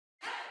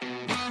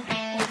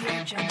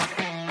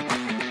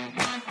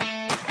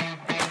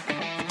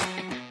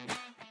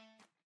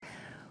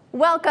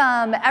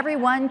Welcome,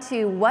 everyone,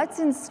 to What's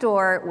in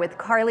Store with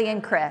Carly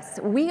and Chris.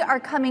 We are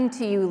coming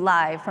to you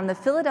live from the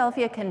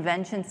Philadelphia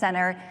Convention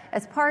Center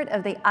as part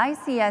of the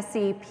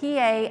ICSC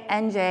PA,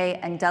 NJ,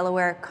 and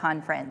Delaware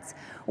Conference.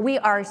 We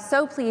are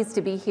so pleased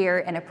to be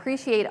here and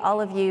appreciate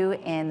all of you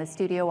in the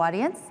studio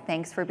audience.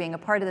 Thanks for being a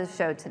part of the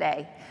show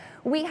today.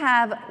 We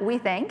have, we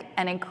think,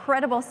 an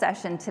incredible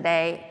session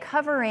today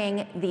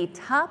covering the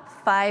top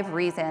 5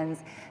 reasons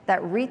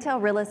that retail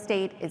real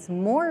estate is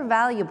more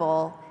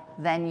valuable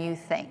than you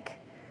think.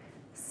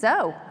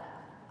 So,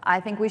 I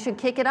think we should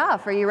kick it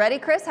off. Are you ready,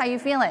 Chris? How you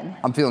feeling?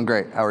 I'm feeling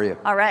great. How are you?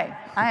 All right.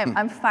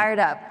 I'm fired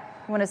up.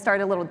 You want to start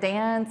a little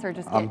dance or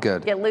just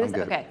get loose?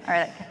 Okay. All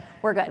right.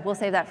 We're good. We'll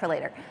save that for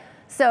later.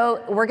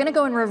 So, we're going to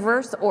go in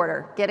reverse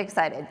order. Get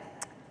excited.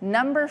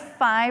 Number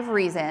 5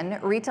 reason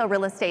retail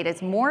real estate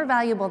is more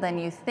valuable than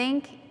you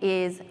think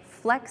is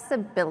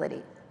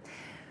flexibility.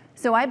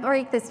 So, I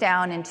break this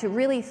down into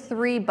really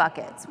 3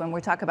 buckets when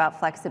we talk about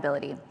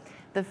flexibility.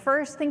 The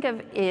first, think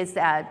of is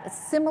that a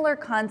similar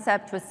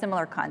concept with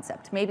similar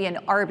concept, maybe an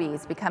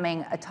Arby's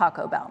becoming a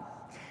Taco Bell.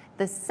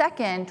 The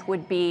second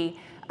would be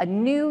a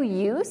new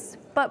use,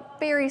 but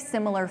very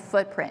similar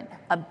footprint,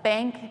 a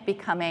bank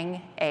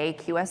becoming a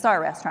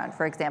QSR restaurant,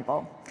 for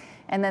example.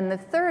 And then the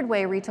third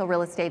way retail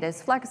real estate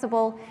is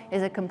flexible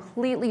is a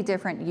completely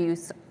different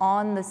use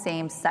on the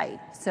same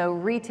site. So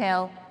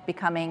retail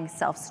becoming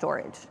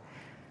self-storage.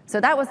 So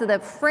that was the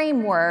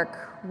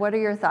framework. What are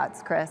your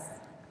thoughts, Chris?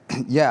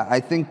 Yeah, I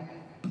think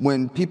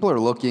when people are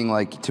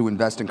looking to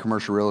invest in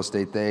commercial real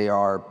estate, they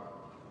are,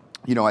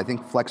 I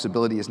think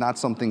flexibility is not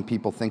something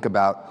people think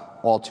about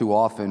all too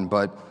often,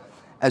 but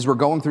as we're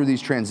going through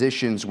these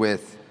transitions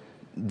with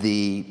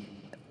the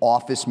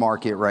office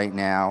market right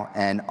now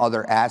and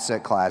other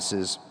asset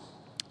classes,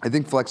 I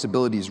think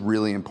flexibility is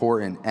really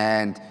important.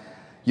 And,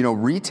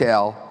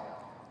 retail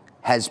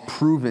has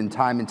proven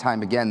time and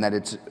time again that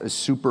it's a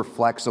super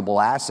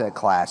flexible asset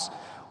class.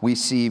 We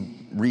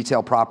see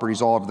retail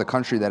properties all over the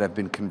country that have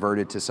been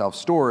converted to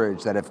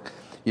self-storage, that have,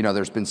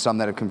 there's been some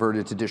that have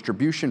converted to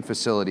distribution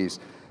facilities.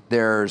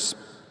 There's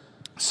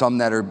some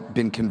that have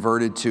been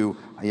converted to,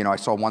 I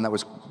saw one that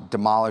was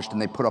demolished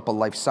and they put up a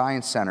life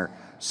science center.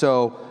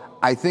 So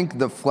I think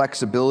the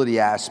flexibility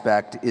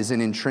aspect is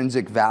an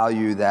intrinsic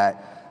value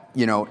that,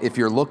 if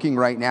you're looking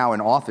right now in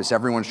office,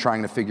 everyone's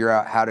trying to figure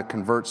out how to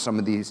convert some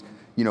of these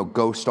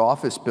ghost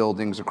office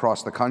buildings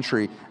across the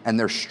country, and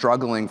they're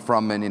struggling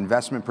from an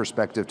investment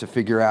perspective to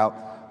figure out,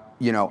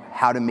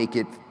 how to make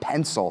it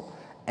pencil.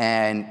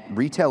 And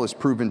retail has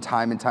proven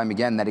time and time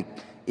again that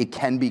it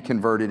can be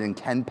converted and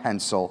can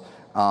pencil.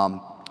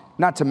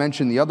 Not to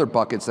mention the other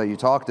buckets that you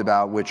talked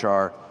about, which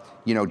are,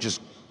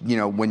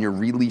 when you're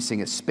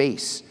releasing a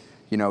space,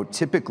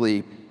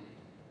 typically,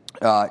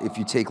 if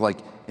you take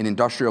an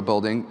industrial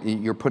building,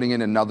 you're putting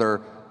in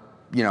another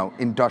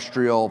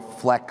industrial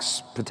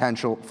flex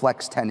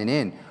tenant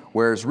in,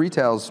 whereas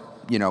retail's,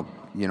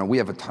 we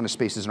have a ton of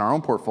spaces in our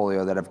own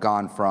portfolio that have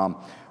gone from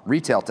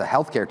retail to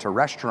healthcare to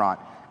restaurant,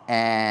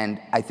 and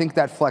I think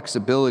that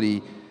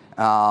flexibility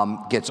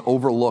gets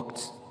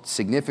overlooked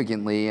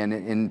significantly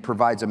and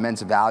provides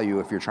immense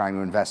value if you're trying to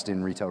invest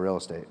in retail real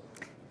estate.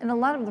 And a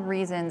lot of the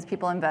reasons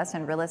people invest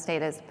in real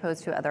estate as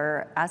opposed to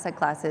other asset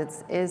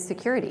classes is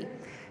security.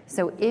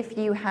 So if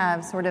you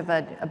have sort of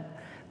a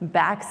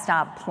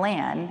backstop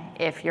plan,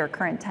 if your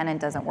current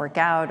tenant doesn't work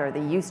out or the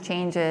use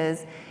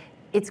changes,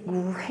 it's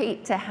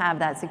great to have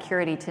that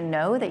security to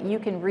know that you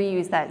can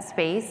reuse that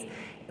space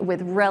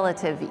with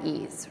relative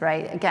ease,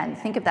 right? Again,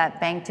 think of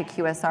that bank to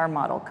QSR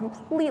model,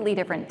 completely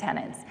different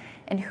tenants.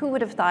 And who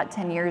would have thought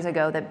 10 years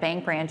ago that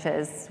bank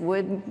branches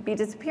would be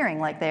disappearing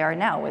like they are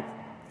now, with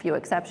few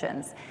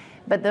exceptions?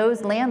 But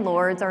those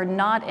landlords are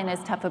not in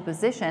as tough a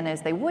position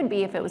as they would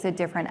be if it was a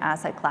different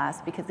asset class,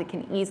 because it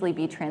can easily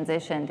be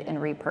transitioned and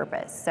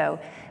repurposed. So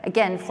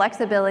again,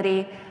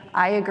 flexibility,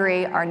 I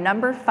agree. Our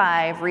number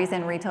 5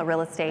 reason retail real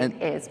estate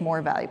is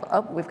more valuable.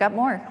 Oh, we've got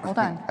more. Hold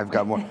on. I've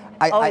got more.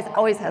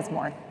 Always has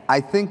more.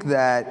 I think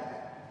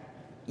that,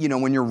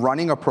 when you're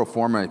running a pro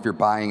forma, if you're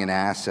buying an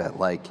asset,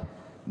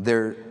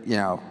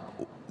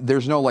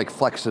 there's no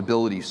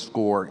flexibility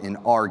score in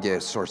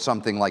Argus or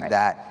something like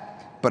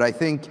that. But I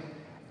think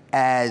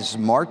as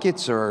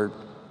markets are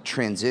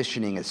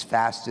transitioning as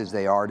fast as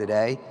they are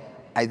today,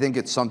 I think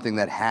it's something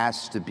that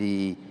has to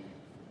be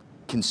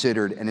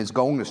considered and is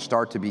going to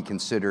start to be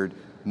considered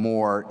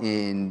more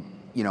in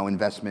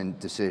investment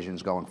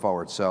decisions going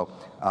forward. So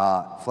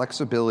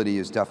flexibility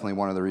is definitely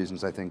one of the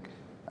reasons I think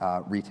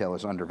retail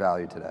is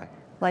undervalued today.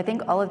 Well, I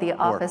think all of the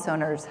office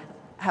owners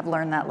have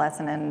learned that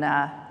lesson and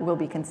will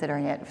be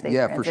considering it if they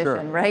transition, for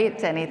sure. Right,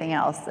 to anything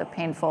else. A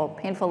painful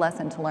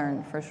lesson to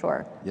learn, for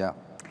sure. Yeah.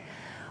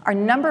 Our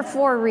number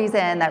 4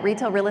 reason that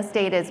retail real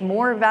estate is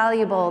more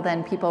valuable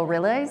than people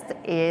realize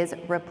is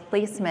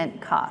replacement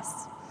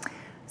costs.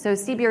 So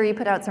CBRE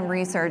put out some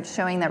research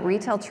showing that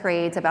retail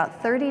trades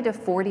about 30 to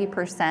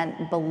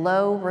 40%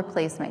 below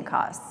replacement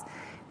costs.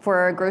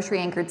 For a grocery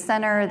anchored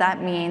center,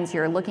 that means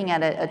you're looking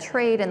at a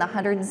trade in the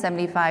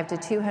 175 to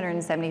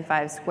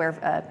 275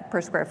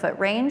 per square foot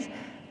range,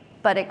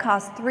 but it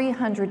costs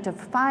 $300 to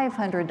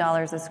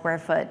 $500 a square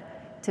foot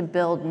to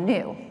build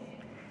new.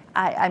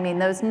 I mean,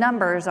 those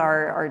numbers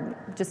are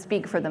just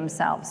speak for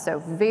themselves. So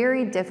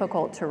very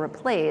difficult to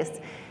replace,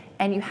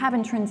 and you have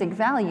intrinsic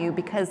value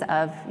because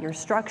of your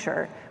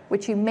structure,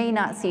 which you may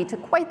not see to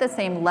quite the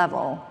same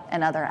level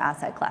in other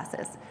asset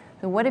classes.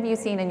 So what have you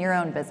seen in your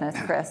own business,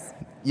 Chris?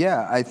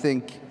 Yeah, I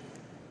think,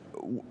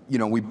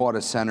 we bought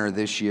a center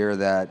this year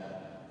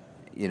that,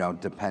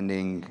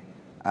 depending,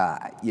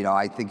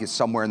 I think it's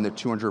somewhere in the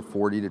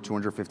 $240 to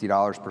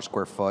 $250 per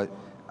square foot.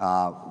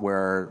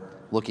 We're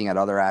looking at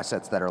other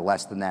assets that are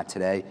less than that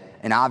today.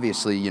 And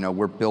obviously,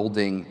 we're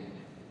building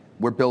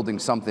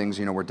some things,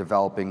 we're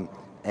developing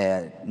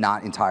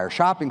not entire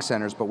shopping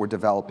centers, but we're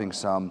developing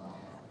some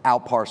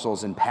out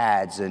parcels and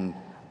pads, and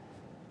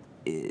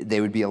they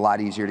would be a lot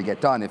easier to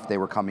get done if they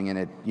were coming in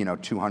at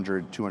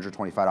 $200,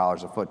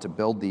 $225 a foot to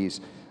build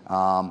these.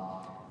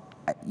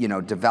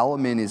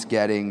 Development is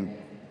getting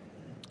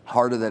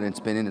harder than it's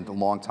been in a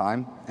long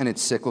time, and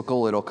it's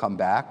cyclical. It'll come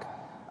back,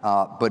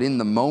 but in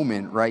the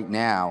moment right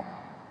now,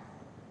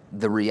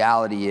 the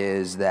reality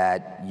is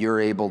that you're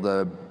able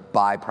to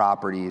buy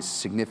properties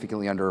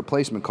significantly under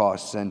replacement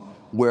costs, and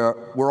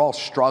we're all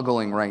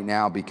struggling right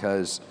now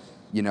because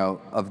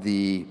of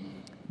the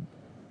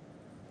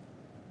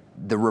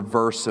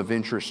reverse of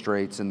interest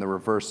rates and the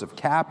reverse of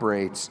cap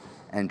rates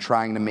and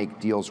trying to make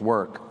deals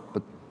work.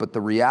 But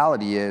the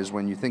reality is,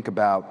 when you think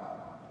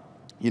about,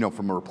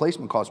 from a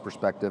replacement cost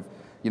perspective,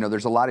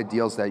 there's a lot of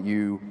deals that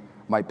you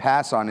might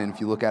pass on, and if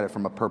you look at it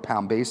from a per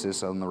pound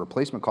basis, on the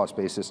replacement cost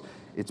basis,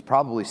 it's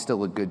probably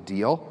still a good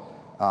deal.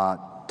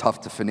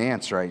 Tough to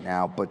finance right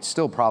now, but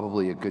still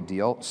probably a good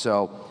deal.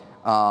 So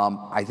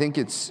I think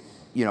it's,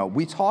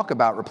 we talk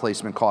about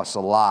replacement costs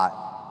a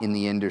lot in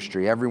the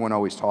industry. Everyone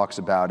always talks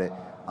about it.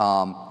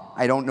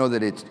 I don't know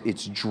that it's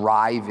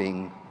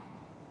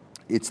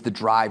the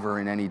driver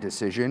in any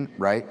decision,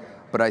 right?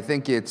 But I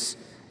think it's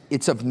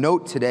of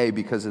note today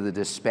because of the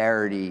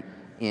disparity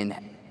in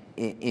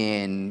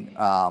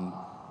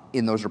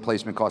those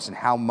replacement costs and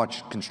how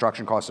much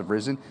construction costs have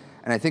risen.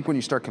 And I think when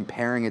you start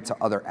comparing it to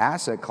other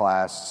asset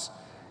classes,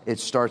 it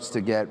starts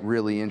to get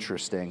really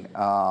interesting.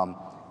 I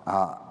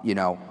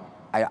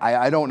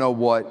don't know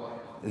what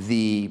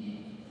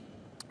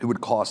it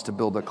would cost to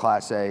build a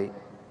Class A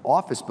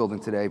office building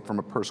today from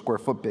a per square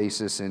foot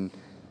basis in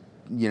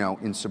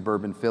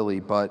suburban Philly,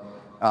 but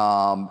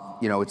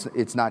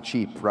it's not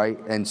cheap, right?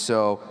 And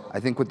so I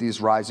think with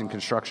these rising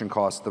construction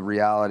costs, the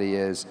reality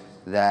is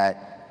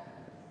that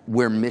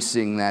we're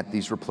missing that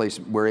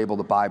we're able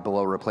to buy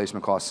below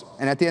replacement costs.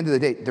 And at the end of the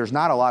day, there's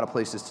not a lot of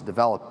places to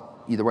develop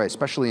either way,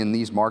 especially in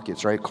these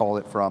markets, right? Call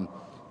it from,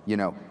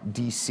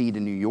 DC to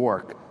New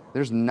York.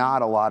 There's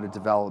not a lot of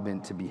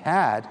development to be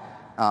had.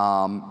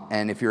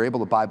 And if you're able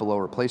to buy below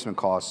replacement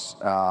costs,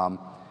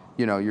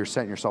 you're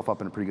setting yourself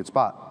up in a pretty good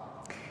spot.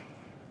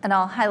 And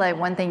I'll highlight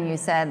one thing you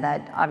said,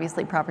 that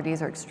obviously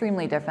properties are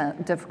extremely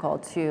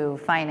difficult to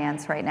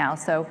finance right now.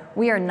 So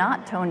we are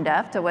not tone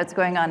deaf to what's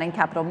going on in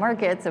capital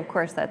markets. Of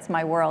course, that's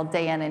my world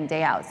day in and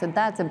day out. So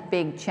that's a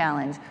big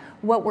challenge.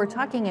 What we're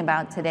talking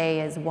about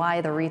today is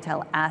why the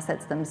retail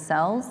assets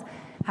themselves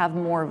have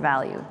more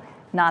value.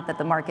 Not that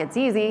the market's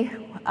easy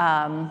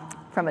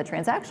from a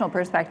transactional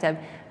perspective,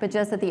 but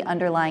just that the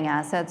underlying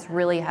assets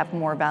really have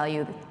more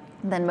value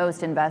than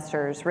most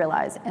investors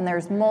realize. And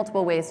there's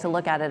multiple ways to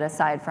look at it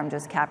aside from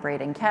just cap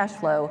rate and cash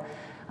flow,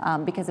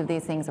 because of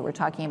these things that we're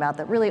talking about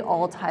that really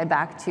all tie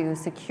back to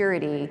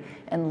security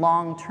and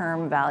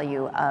long-term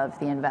value of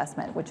the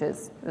investment, which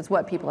is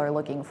what people are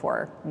looking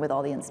for with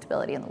all the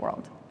instability in the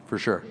world. For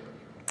sure.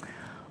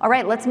 All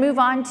right, let's move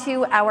on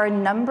to our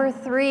number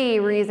 3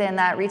 reason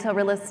that retail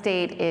real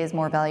estate is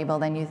more valuable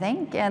than you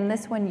think. And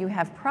this one you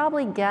have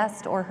probably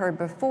guessed or heard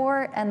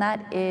before, and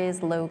that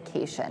is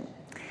location.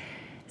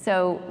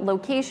 So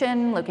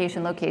location,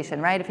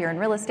 right? If you're in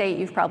real estate,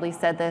 you've probably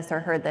said this or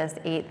heard this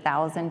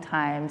 8,000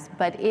 times,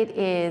 but it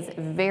is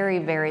very,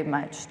 very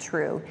much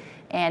true.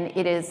 And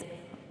it is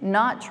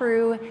not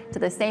true to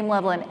the same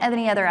level in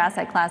any other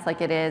asset class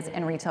like it is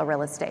in retail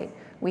real estate.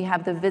 We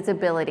have the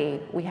visibility,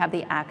 we have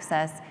the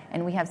access,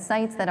 and we have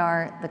sites that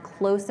are the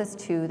closest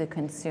to the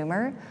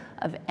consumer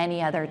of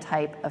any other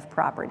type of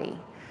property.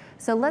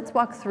 So let's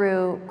walk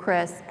through,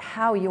 Chris,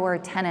 how your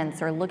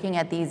tenants are looking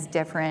at these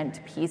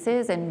different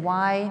pieces and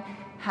why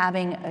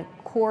having a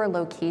core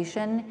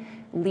location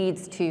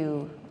leads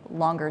to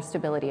longer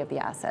stability of the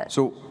asset.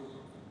 So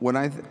when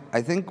I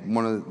think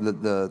one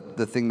of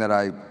the thing that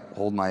I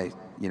hold my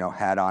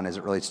hat on as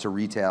it relates to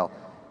retail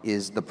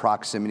is the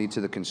proximity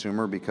to the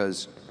consumer,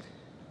 because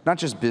not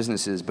just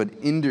businesses, but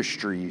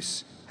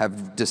industries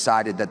have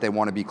decided that they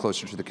want to be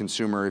closer to the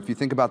consumer. If you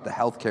think about the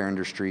healthcare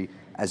industry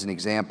as an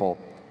example,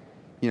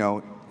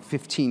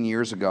 15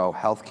 years ago,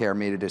 healthcare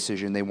made a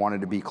decision they wanted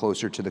to be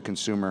closer to the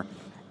consumer,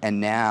 and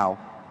now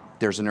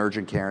there's an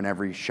urgent care in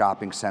every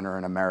shopping center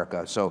in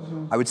America. So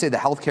I would say the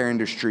healthcare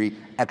industry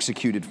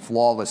executed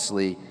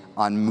flawlessly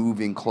on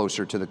moving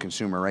closer to the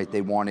consumer, right?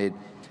 They wanted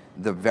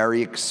the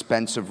very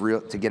expensive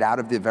to get out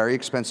of the very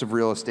expensive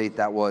real estate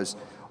that was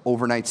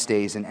overnight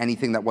stays, and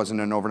anything that wasn't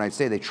an overnight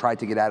stay, they tried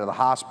to get out of the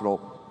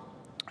hospital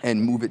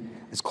and move it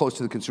as close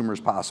to the consumer as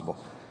possible.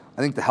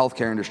 I think the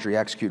healthcare industry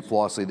executed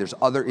flawlessly. There's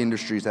other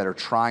industries that are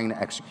trying to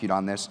execute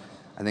on this.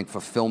 I think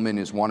fulfillment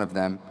is one of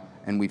them,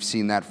 and we've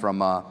seen that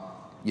from a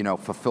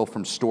fulfill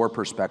from store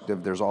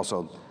perspective. There's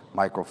also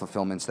micro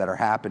fulfillments that are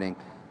happening,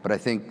 but I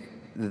think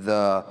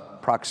the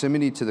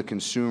proximity to the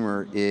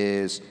consumer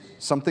is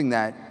something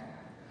that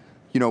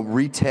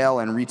retail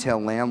and retail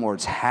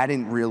landlords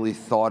hadn't really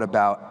thought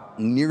about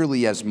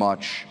nearly as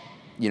much,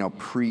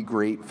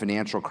 pre-great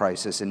financial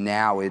crisis, and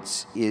now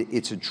it's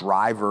a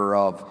driver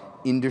of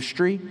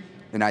industry,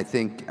 and I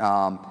think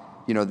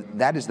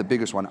that is the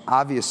biggest one.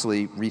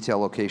 Obviously, retail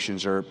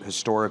locations are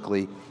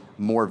historically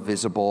more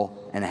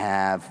visible and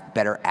have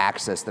better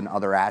access than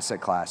other asset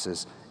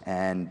classes,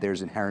 and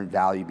there's inherent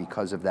value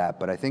because of that.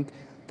 But I think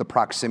the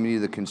proximity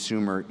to the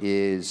consumer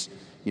is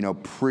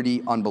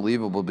pretty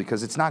unbelievable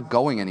because it's not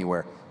going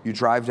anywhere. You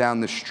drive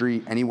down the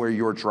street, anywhere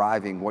you're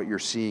driving, what you're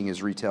seeing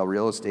is retail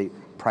real estate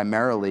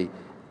primarily,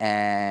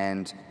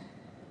 and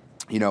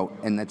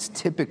and that's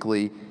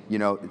typically,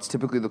 it's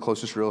typically the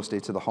closest real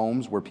estate to the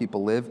homes where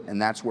people live,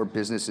 and that's where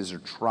businesses are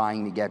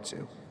trying to get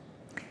to.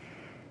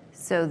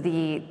 So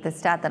the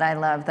stat that I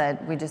love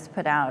that we just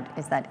put out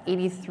is that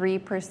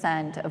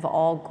 83% of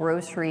all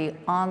grocery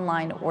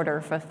online order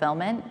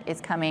fulfillment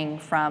is coming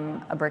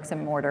from a bricks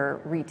and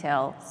mortar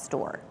retail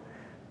store.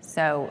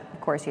 So of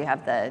course you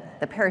have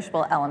the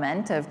perishable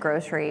element of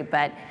grocery,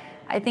 but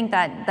I think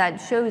that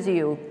shows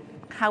you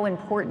how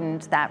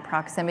important that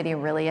proximity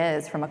really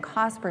is from a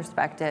cost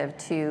perspective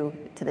to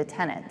the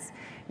tenants.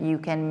 You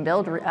can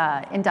build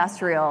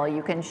industrial,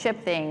 you can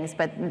ship things,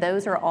 but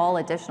those are all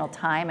additional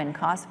time and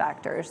cost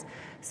factors.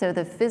 So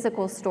the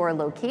physical store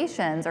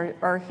locations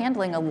are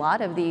handling a lot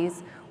of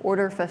these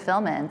order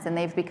fulfillments, and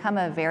they've become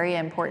a very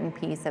important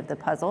piece of the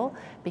puzzle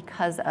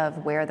because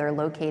of where they're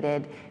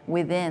located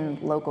within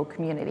local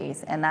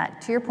communities. And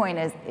that, to your point,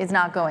 is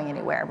not going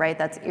anywhere, right?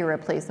 That's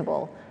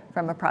irreplaceable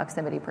from a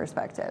proximity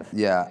perspective.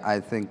 Yeah, I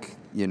think,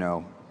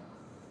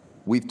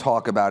 we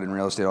talk about in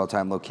real estate all the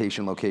time,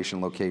 location,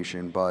 location,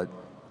 location, but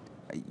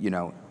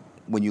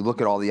when you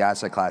look at all the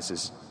asset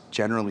classes,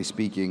 generally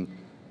speaking,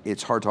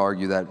 it's hard to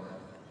argue that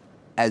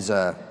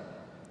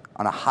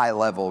on a high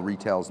level,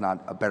 retail is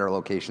not a better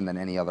location than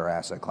any other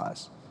asset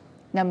class.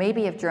 Now,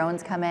 maybe if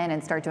drones come in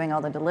and start doing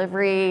all the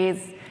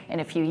deliveries, in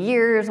a few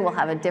years, we'll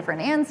have a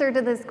different answer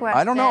to this question.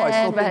 I don't know. I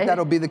still think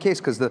that'll be the case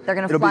because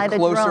it'll be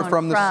closer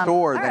from the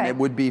store than it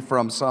would be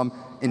from some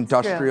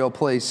industrial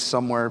place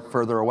somewhere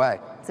further away.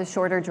 It's a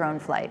shorter drone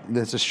flight.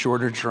 It's a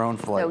shorter drone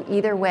flight. So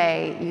either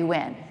way, you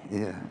win.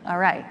 Yeah. All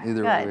right.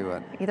 Either way, we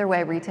win. Either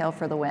way, retail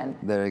for the win.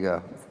 There you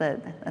go.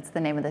 That's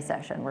the name of the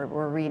session. We're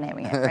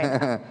renaming it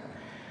right now.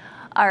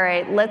 All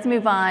right, let's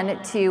move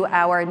on to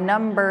our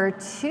number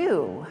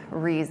 2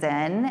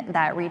 reason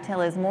that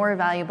retail is more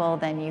valuable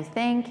than you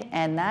think,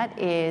 and that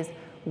is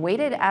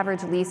weighted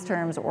average lease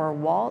terms, or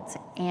WALT,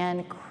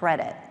 and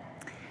credit.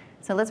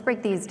 So let's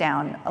break these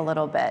down a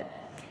little bit.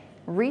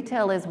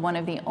 Retail is one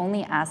of the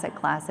only asset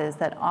classes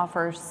that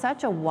offers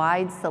such a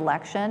wide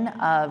selection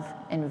of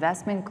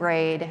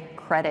investment-grade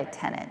credit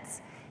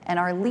tenants, and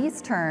our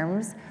lease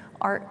terms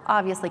are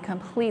obviously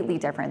completely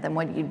different than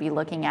what you'd be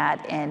looking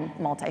at in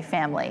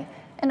multifamily.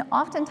 And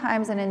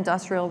oftentimes in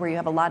industrial, where you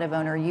have a lot of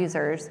owner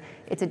users,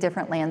 it's a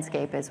different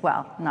landscape as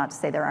well. Not to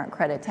say there aren't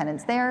credit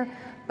tenants there,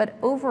 but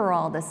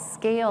overall, the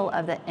scale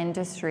of the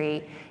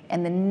industry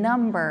and the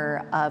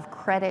number of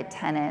credit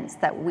tenants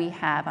that we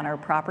have on our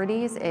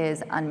properties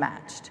is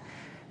unmatched.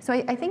 So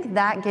I think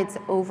that gets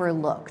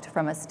overlooked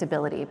from a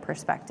stability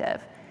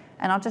perspective.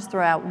 And I'll just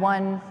throw out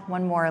one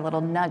more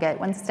little nugget,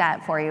 one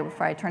stat for you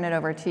before I turn it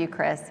over to you,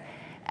 Chris.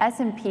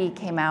 S&P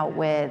came out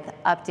with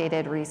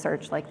updated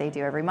research like they do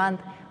every month,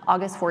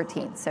 August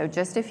 14th, so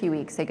just a few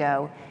weeks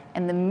ago,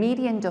 and the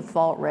median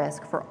default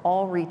risk for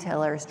all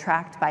retailers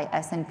tracked by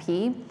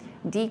S&P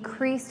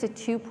decreased to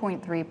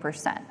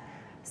 2.3%.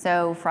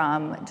 So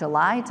from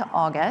July to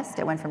August,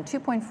 it went from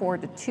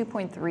 2.4 to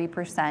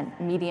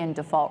 2.3% median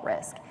default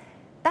risk.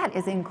 That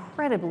is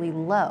incredibly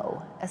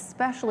low,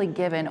 especially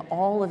given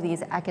all of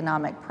these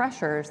economic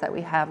pressures that we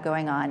have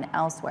going on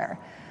elsewhere.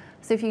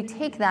 So if you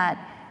take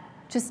that,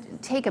 just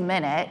take a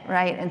minute,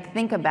 right, and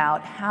think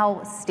about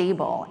how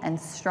stable and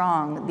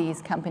strong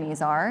these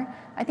companies are.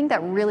 I think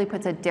that really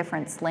puts a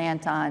different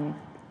slant on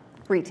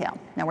retail.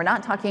 Now, we're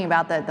not talking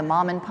about the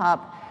mom and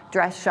pop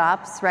dress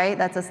shops, right?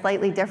 That's a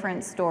slightly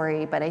different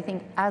story, but I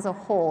think as a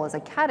whole, as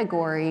a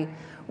category,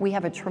 we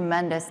have a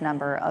tremendous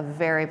number of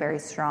very, very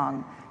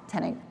strong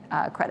tenant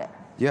credit.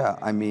 Yeah,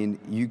 I mean,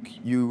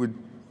 you would,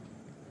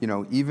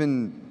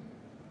 even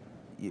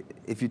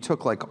if you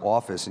took like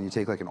office and you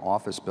take like an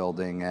office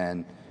building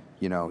and,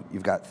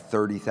 you've got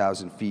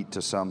 30,000 feet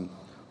to some,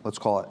 let's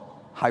call it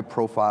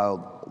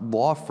high-profile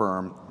law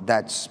firm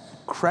that's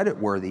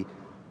creditworthy,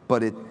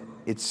 but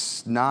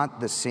it's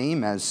not the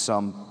same as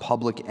some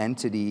public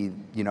entity,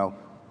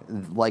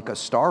 like a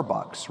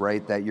Starbucks,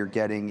 right, that you're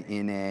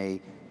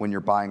getting when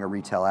you're buying a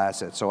retail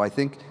asset. So I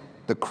think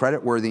the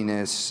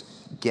creditworthiness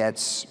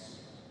gets,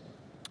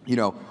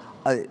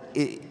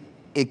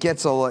 it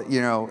gets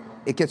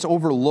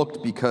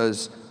overlooked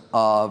because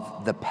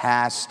of the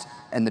past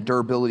and the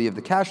durability of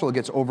the cash flow. It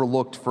gets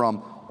overlooked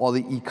from all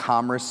the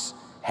e-commerce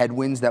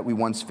headwinds that we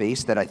once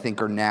faced that I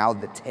think are now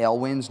the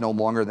tailwinds, no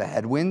longer the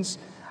headwinds.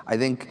 I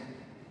think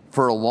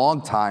for a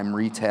long time,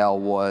 retail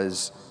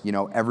was,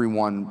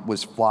 everyone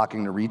was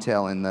flocking to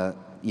retail in the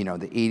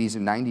 80s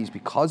and 90s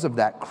because of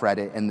that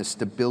credit and the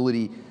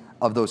stability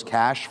of those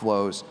cash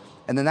flows.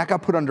 And then that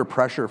got put under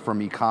pressure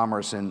from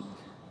e-commerce, and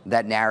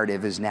that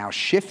narrative is now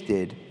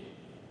shifted.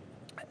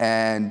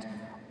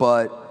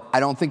 But I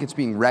don't think it's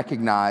being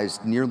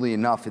recognized nearly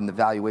enough in the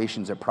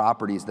valuations of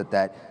properties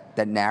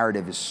that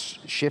narrative is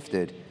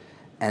shifted.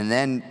 And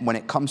then when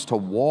it comes to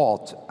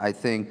WALT, I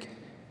think,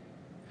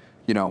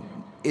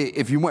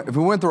 if we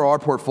went through our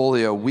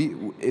portfolio,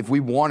 if we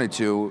wanted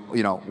to,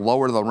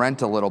 lower the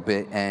rent a little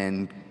bit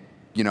and,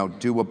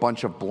 do a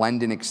bunch of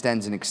blend and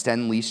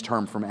extend lease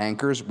term from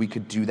anchors, we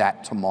could do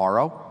that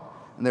tomorrow.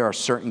 And there are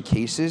certain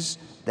cases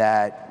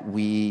that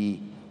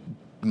we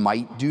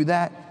might do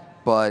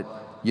that, but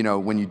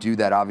when you do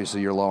that,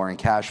 obviously you're lowering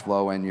cash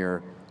flow and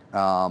you're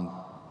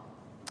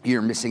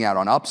missing out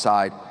on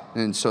upside.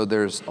 And so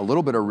there's a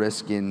little bit of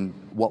risk in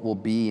what will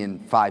be in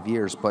 5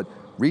 years, but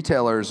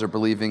retailers are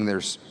believing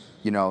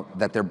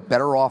that they're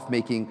better off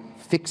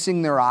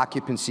fixing their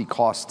occupancy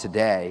costs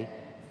today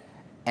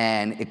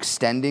and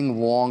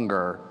extending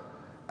longer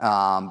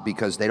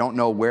because they don't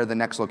know where the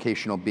next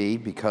location will be,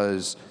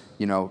 because,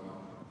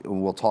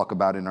 we'll talk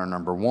about in our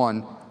number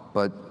one,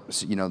 but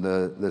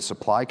the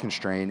supply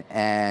constraint,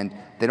 and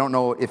they don't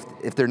know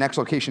if their next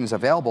location is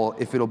available,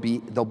 if they'll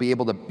be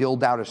able to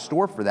build out a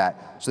store for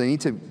that. So they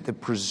need to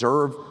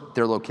preserve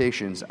their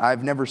locations.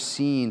 I've never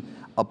seen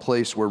a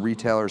place where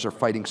retailers are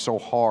fighting so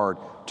hard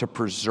to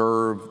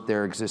preserve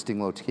their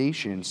existing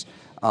locations.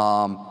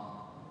 I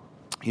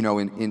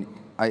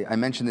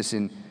mentioned this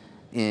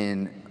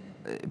in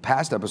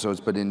past episodes,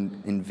 but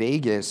in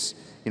Vegas,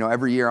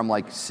 every year I'm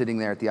like sitting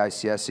there at the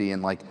ICSC,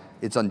 and like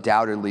it's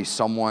undoubtedly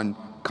someone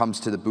comes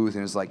to the booth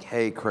and is like,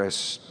 hey,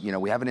 Chris,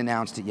 we haven't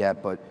announced it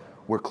yet, but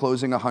we're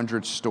closing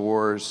 100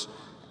 stores,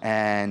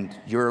 and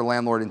you're a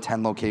landlord in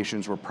 10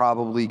 locations. We're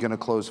probably going to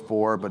close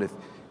 4, but if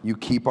you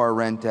keep our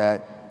rent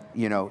at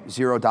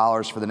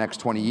 $0 for the next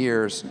 20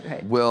 years,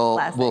 right,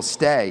 we'll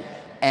stay.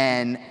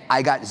 And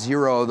I got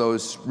 0 of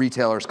those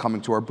retailers coming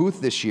to our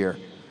booth this year.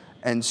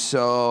 And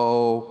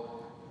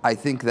so I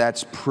think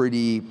that's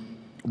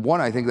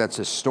one, I think that's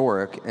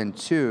historic, and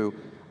 2,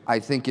 I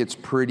think it's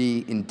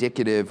pretty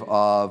indicative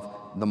of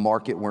the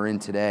market we're in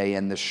today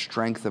and the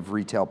strength of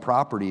retail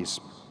properties.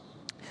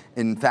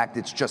 In fact,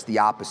 it's just the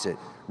opposite.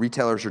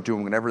 Retailers are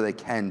doing whatever they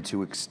can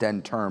to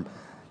extend term.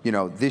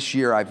 This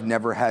year I've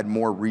never had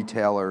more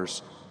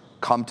retailers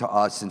come to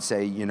us and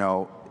say,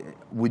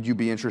 would you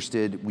be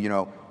interested,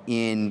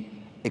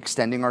 in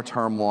extending our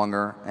term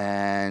longer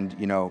and,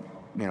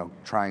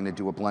 trying to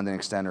do a blend and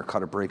extend or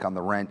cut a break on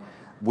the rent,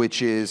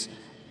 which is,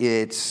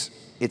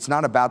 it's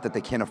not about that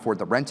they can't afford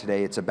the rent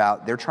today. It's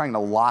about they're trying to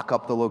lock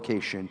up the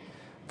location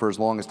for as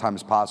long as time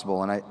as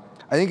possible. And I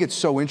think it's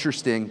so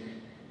interesting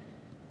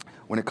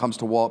when it comes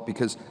to WALT,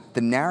 because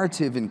the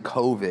narrative in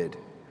COVID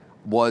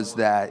was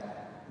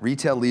that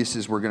retail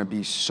leases were going to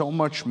be so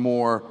much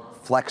more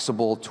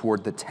flexible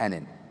toward the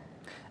tenant,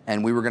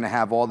 and we were going to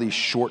have all these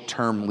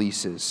short-term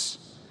leases.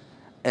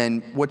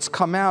 And what's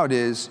come out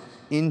is,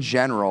 in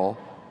general,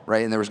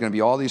 right, and there was going to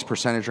be all these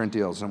percentage rent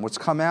deals, and what's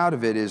come out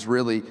of it is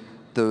really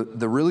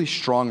the really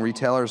strong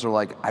retailers are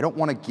like, I don't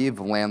want to give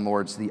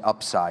landlords the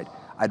upside.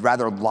 I'd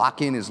rather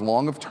lock in as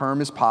long of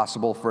term as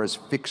possible for as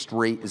fixed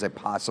rate as I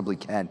possibly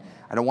can.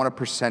 I don't want a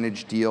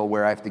percentage deal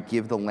where I have to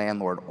give the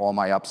landlord all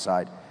my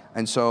upside.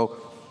 And so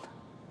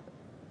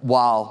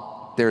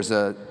while there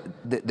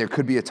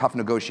could be a tough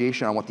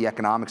negotiation on what the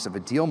economics of a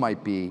deal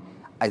might be,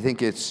 I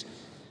think it's,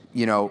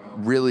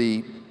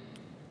 really,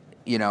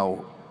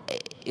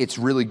 it's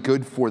really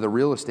good for the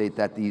real estate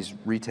that these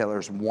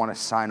retailers want to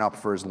sign up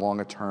for as long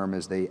a term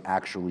as they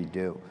actually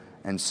do.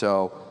 And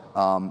so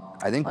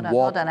I think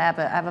Hold on. I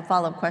have a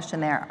follow-up question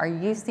there. Are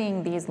you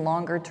seeing these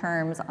longer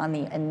terms on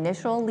the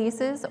initial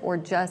leases, or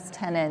just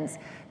tenants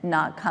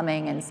not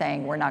coming and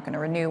saying, we're not going to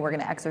renew, we're going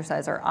to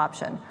exercise our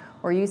option?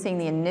 Or are you seeing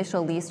the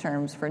initial lease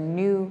terms for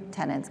new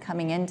tenants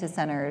coming into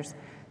centers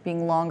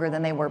being longer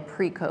than they were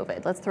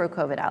pre-COVID? Let's throw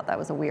COVID out. That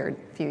was a weird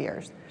few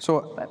years.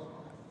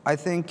 I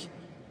think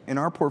in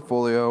our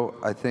portfolio,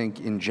 I think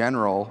in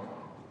general,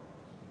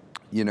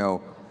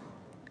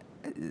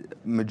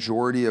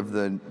 majority of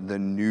the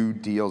new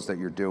deals that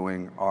you're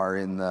doing are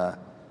in the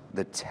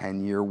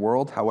 10-year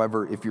world.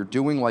 However, if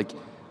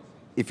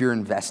you're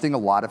investing a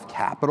lot of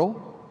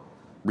capital,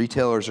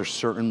 retailers are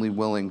certainly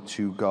willing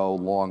to go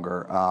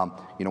longer.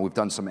 We've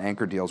done some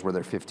anchor deals where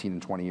they're 15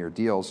 and 20-year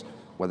deals,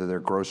 whether they're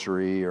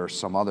grocery or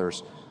some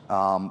others,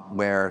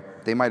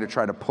 where they might have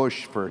tried to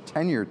push for a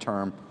 10-year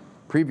term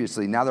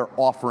previously. Now they're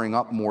offering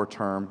up more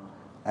term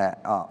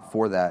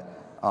for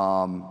that.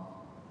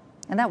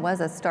 And that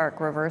was a stark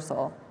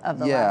reversal of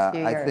the last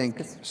few years. I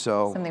think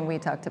so. Something we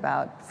talked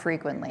about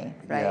frequently,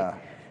 right? Yeah.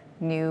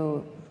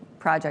 New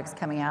projects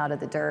coming out of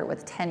the dirt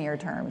with 10-year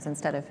terms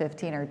instead of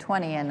 15 or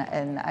 20,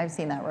 and I've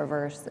seen that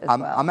reverse as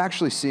well. I'm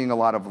actually seeing a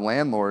lot of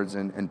landlords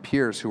and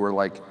peers who are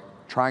like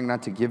trying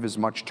not to give as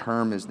much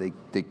term as they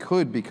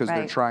could because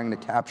they're trying to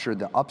capture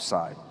the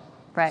upside.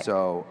 Right.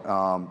 So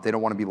they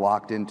don't want to be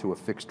locked into a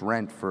fixed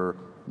rent for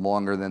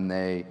longer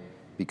than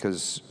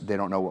because they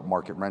don't know what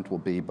market rent will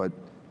be, but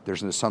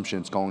there's an assumption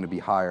it's going to be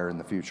higher in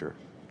the future.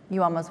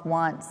 You almost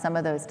want some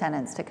of those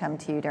tenants to come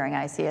to you during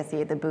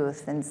ICSC at the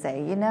booth and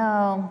say, we're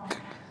not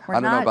sure. I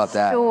don't know about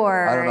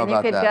and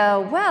you could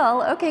go,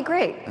 well, okay,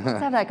 great. Let's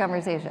have that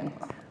conversation.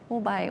 We'll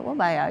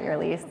buy out your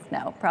lease.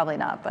 No, probably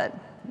not, but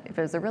if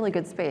it was a really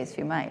good space,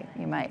 you might.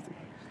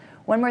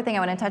 One more thing I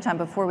want to touch on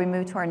before we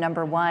move to our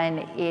number one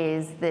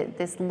is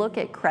this look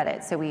at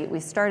credit. So we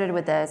started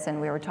with this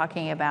and we were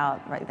talking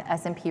about the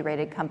S&P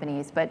rated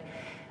companies, but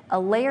a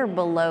layer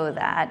below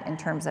that in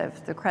terms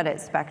of the credit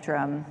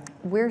spectrum,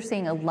 we're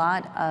seeing a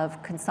lot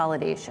of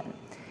consolidation,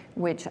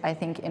 which I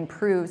think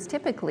improves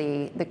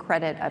typically the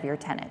credit of your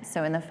tenants.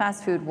 So in the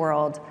fast food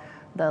world,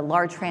 the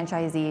large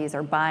franchisees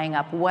are buying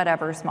up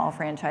whatever small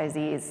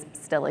franchisees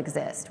still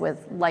exist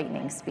with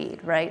lightning speed,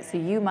 right? So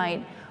you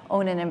might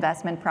own an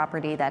investment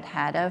property that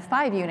had a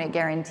 5-unit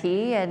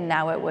guarantee and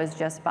now it was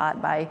just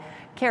bought by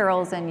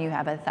Carroll's and you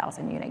have a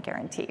 1,000-unit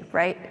guarantee,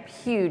 right?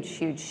 Huge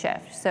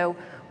shift. So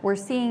we're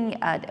seeing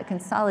a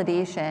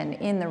consolidation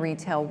in the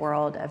retail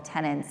world of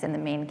tenants in the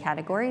main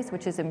categories,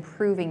 which is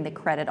improving the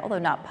credit, although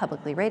not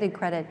publicly rated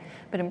credit,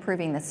 but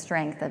improving the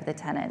strength of the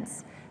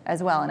tenants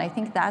as well. And I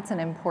think that's an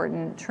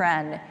important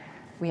trend.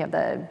 We have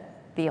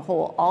the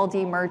whole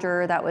Aldi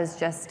merger that was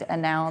just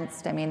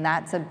announced. I mean,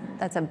 that's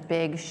a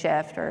big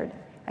shift, or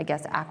I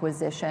guess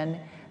acquisition,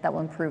 that will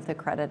improve the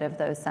credit of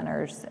those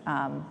centers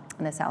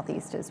in the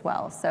Southeast as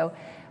well. So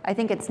I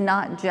think it's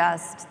not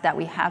just that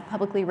we have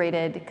publicly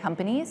rated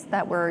companies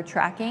that we're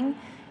tracking,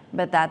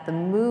 but that the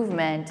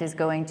movement is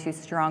going to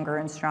stronger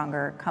and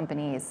stronger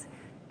companies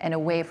and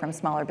away from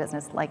smaller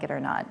business, like it or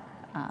not,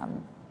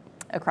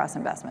 across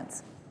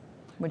investments.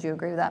 Would you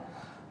agree with that?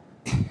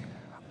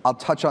 I'll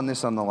touch on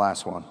this on the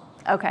last one.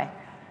 Okay,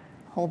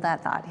 hold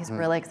that thought. He's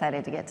really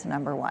excited to get to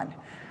number one.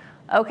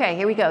 Okay,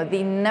 here we go.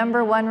 The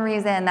number one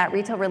reason that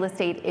retail real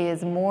estate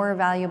is more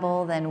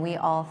valuable than we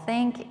all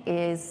think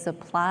is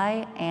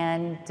supply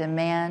and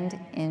demand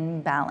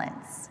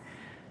imbalance.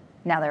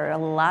 Now, there are a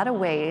lot of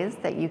ways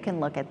that you can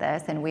look at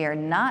this, and we are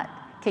not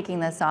kicking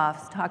this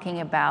off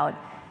talking about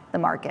the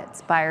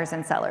markets, buyers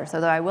and sellers,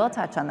 although I will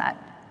touch on that.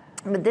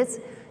 But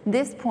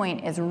this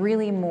point is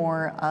really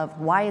more of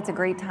why it's a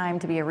great time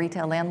to be a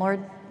retail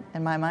landlord,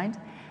 in my mind,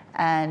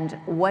 and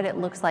what it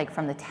looks like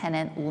from the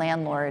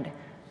tenant-landlord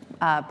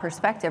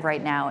perspective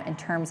right now in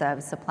terms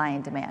of supply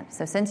and demand.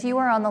 So since you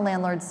are on the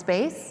landlord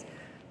space,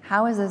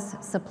 how has this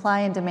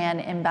supply and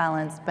demand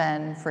imbalance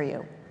been for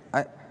you?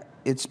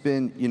 It's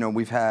been,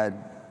 we've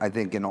had, I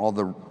think in all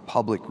the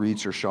public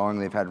REITs are showing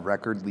they've had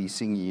record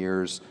leasing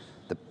years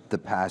the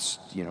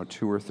past,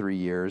 2 or 3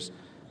 years.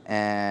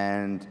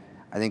 And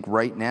I think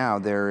right now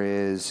there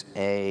is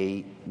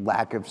a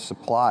lack of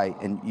supply.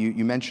 And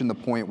you mentioned the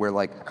point where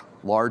like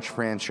large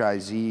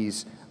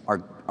franchisees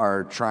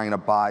are trying to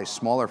buy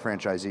smaller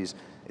franchisees.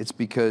 It's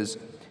because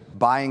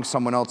buying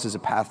someone else is a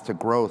path to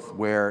growth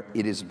where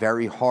it is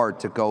very hard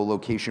to go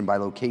location by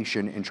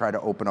location and try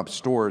to open up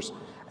stores.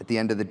 At the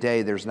end of the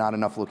day, there's not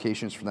enough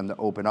locations for them to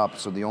open up.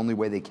 So the only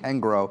way they can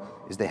grow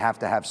is they have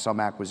to have some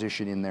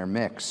acquisition in their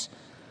mix.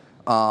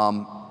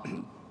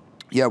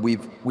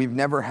 We've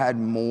never had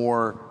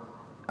more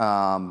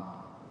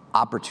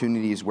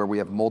opportunities where we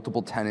have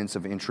multiple tenants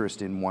of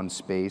interest in one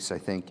space. I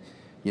think,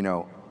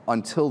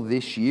 until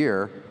this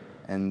year,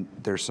 and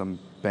there's some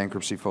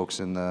bankruptcy folks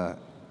in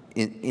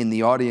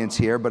the audience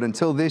here, but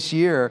until this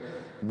year,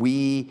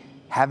 we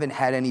haven't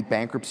had any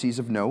bankruptcies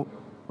of note,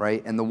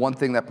 right? And the one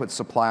thing that puts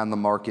supply on the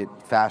market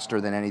faster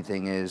than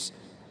anything is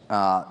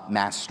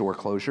mass store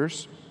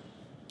closures.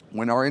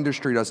 When our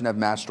industry doesn't have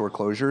mass store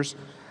closures,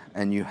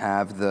 and you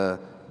have the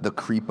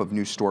creep of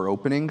new store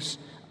openings,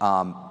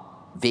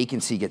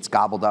 vacancy gets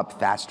gobbled up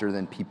faster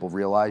than people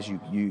realize.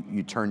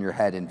 You turn your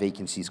head and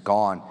vacancy's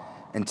gone.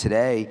 And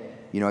today,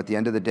 at the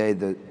end of the day,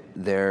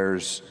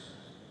 there's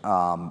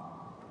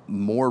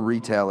more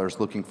retailers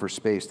looking for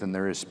space than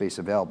there is space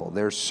available.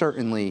 There's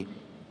certainly,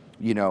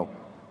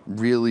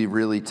 really,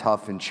 really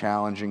tough and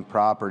challenging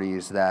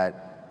properties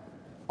that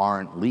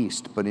aren't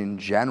leased, but in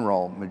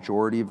general,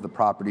 majority of the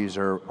properties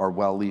are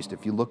well leased.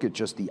 If you look at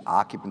just the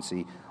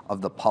occupancy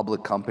of the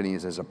public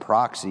companies as a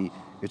proxy,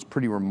 it's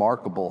pretty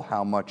remarkable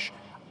how much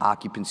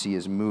occupancy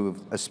has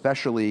moved,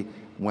 especially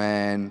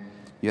when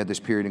you had this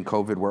period in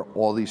COVID where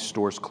all these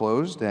stores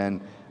closed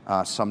and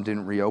some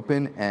didn't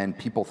reopen, and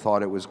people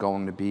thought it was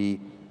going to be,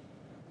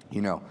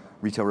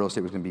 retail real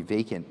estate was going to be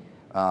vacant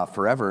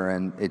forever,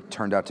 and it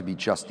turned out to be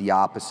just the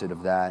opposite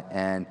of that.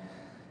 And,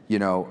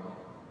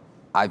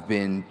 I've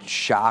been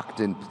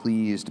shocked and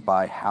pleased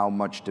by how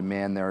much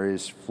demand there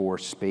is for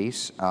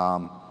space.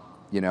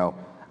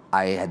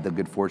 I had the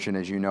good fortune,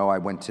 as you know, I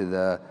went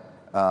to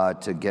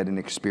to get an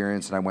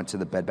experience, and I went to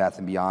the Bed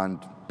Bath &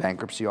 Beyond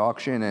bankruptcy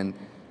auction, and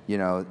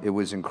it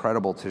was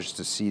incredible just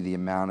to see the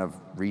amount of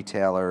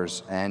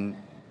retailers and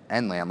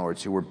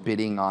landlords who were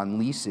bidding on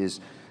leases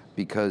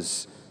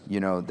because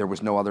there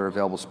was no other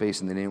available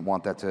space, and they didn't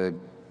want that to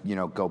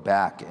go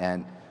back.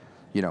 And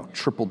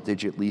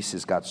triple-digit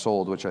leases got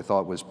sold, which I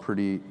thought was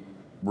pretty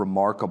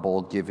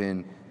remarkable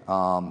given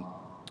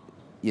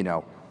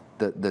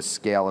the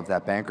scale of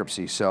that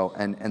bankruptcy. So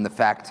and the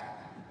fact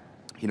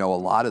a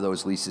lot of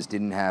those leases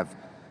didn't have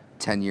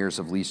 10 years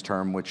of lease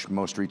term, which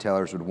most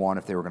retailers would want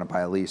if they were going to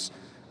buy a lease.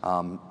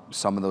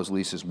 Some of those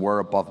leases were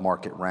above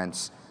market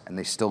rents, and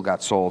they still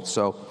got sold.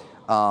 So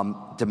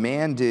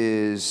demand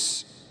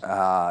is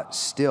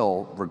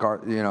still,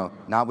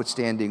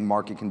 notwithstanding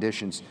market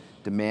conditions,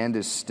 demand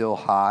is still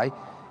high.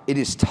 It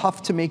is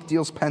tough to make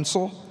deals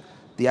pencil.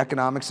 The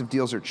economics of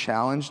deals are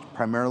challenged,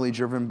 primarily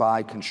driven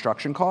by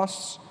construction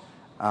costs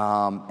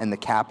and the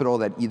capital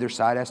that either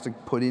side has to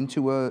put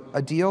into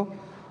a deal.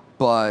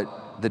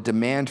 But the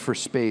demand for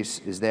space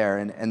is there.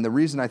 And the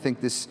reason I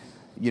think this,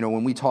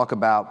 when we talk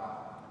about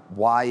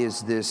why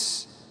is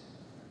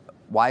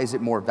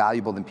it more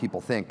valuable than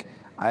people think,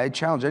 I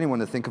challenge anyone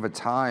to think of a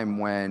time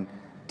when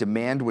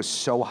demand was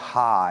so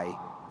high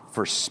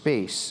for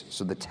space,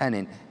 so the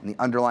tenant and the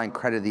underlying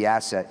credit of the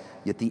asset,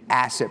 yet the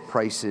asset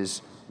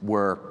prices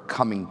were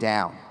coming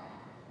down.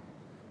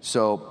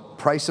 So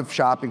price of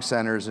shopping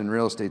centers and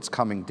real estate's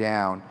coming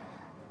down,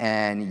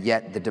 and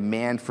yet the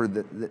demand for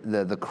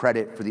the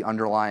credit for the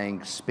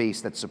underlying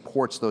space that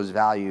supports those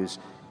values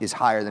is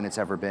higher than it's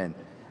ever been.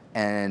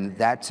 And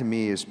that to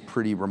me is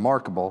pretty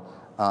remarkable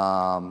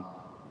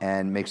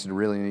and makes it a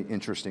really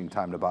interesting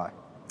time to buy.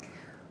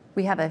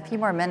 We have a few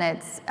more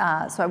minutes,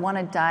 so I want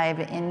to dive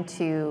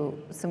into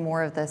some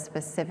more of the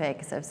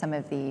specifics of some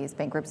of these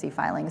bankruptcy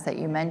filings that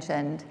you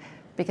mentioned,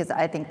 because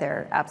I think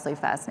they're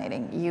absolutely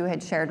fascinating. You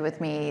had shared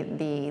with me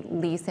the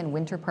lease in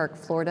Winter Park,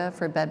 Florida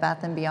for Bed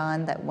Bath &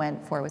 Beyond that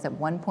went for, was it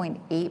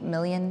 $1.8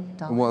 million?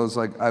 Well, it was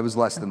I was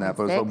less than that,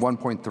 but it was like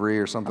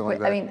 1.3 or something like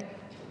that. I mean,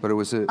 but it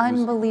was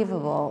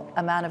unbelievable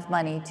amount of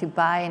money to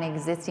buy an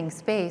existing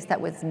space that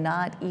was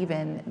not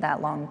even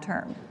that long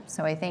term.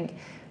 So I think,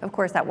 of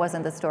course, that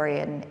wasn't the story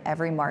in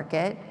every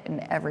market, in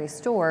every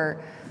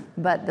store,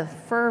 but the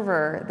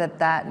fervor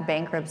that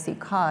bankruptcy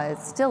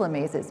caused still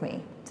amazes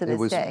me to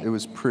this day. It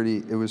was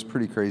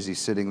pretty crazy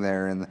sitting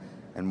there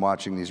and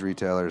watching these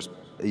retailers,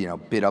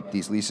 bid up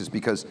these leases,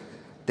 because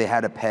they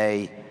had to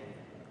pay,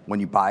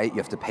 when you buy it, you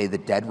have to pay the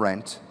dead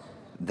rent.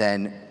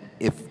 Then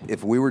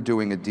if we were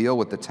doing a deal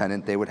with the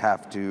tenant, they would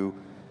have to,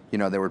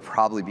 there would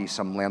probably be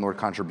some landlord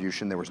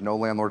contribution. There was no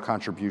landlord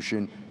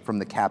contribution from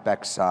the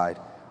CapEx side.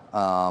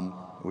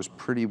 It was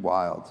pretty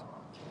wild.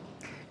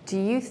 Do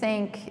you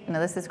think,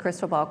 this is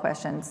crystal ball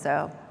question,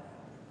 so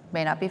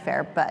may not be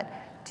fair, but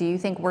do you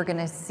think we're going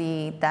to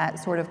see that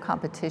sort of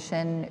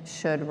competition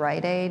should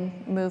Rite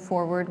Aid move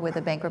forward with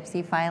a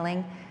bankruptcy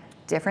filing?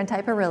 Different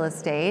type of real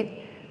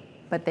estate,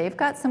 but they've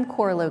got some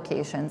core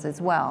locations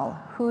as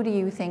well. Who do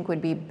you think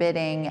would be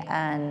bidding,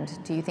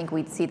 and do you think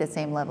we'd see the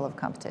same level of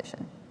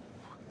competition?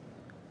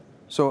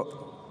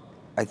 So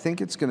I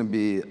think it's going to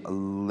be a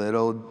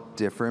little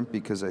different,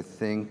 because I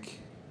think,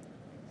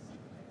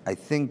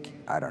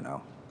 I don't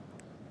know.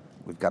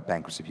 We've got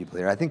bankruptcy people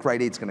here. I think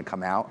Rite Aid's going to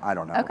come out. I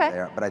don't know.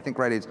 Okay. But I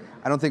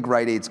don't think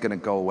Rite Aid's going to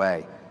go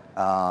away.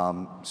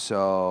 Okay,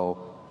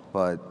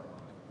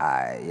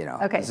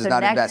 this is so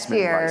not next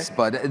investment year, advice,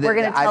 but we're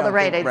going to tell the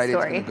Rite Aid story.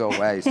 story. It's going to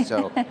go away.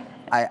 So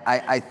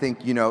I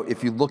think,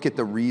 if you look at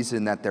the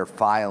reason that they're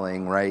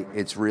filing, right,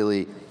 it's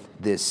really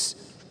this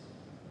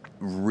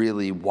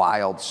really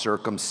wild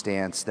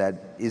circumstance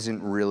that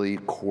isn't really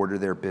core to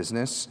their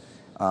business,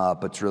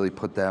 but it's really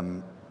put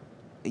them,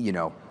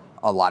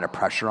 a lot of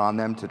pressure on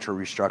them to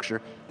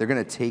restructure. They're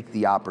going to take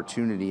the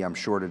opportunity, I'm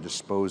sure, to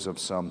dispose of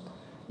some,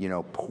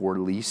 poor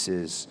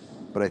leases.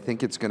 But I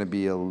think it's going to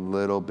be a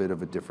little bit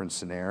of a different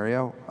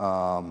scenario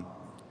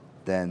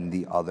than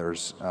the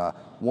others.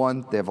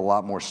 One, they have a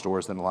lot more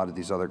stores than a lot of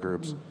these other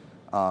groups.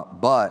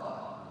 But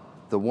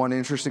the one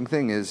interesting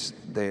thing is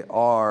they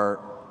are,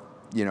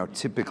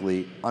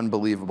 typically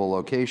unbelievable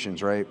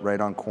locations,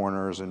 right on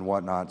corners and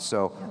whatnot.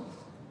 So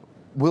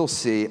we'll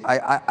see.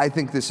 I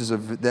think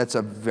that's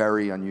a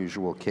very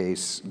unusual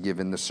case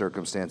given the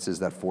circumstances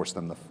that forced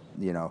them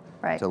to,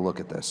 to look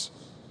at this.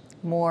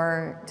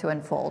 More to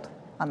unfold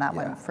on that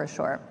one, for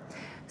sure.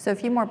 So a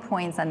few more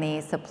points on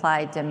the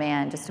supply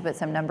demand, just to put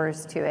some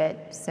numbers to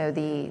it. So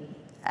the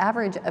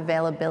average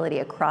availability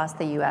across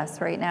the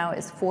US right now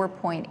is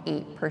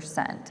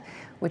 4.8%,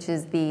 which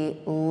is the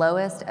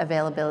lowest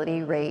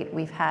availability rate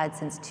we've had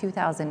since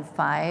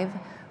 2005,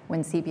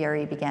 when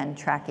CBRE began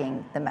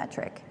tracking the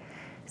metric.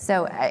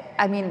 So,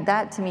 I mean,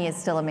 that to me is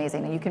still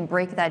amazing. And you can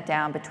break that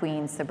down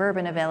between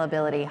suburban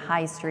availability,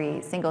 high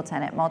street, single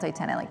tenant,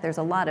 multi-tenant, like there's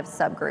a lot of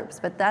subgroups,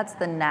 but that's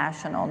the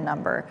national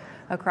number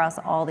across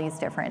all these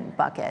different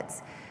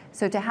buckets.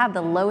 So to have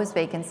the lowest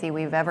vacancy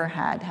we've ever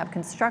had, have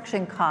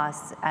construction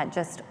costs at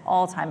just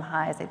all-time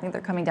highs, I think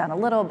they're coming down a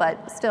little,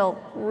 but still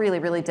really,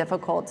 really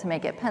difficult to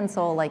make it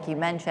pencil, like you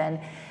mentioned,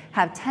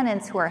 have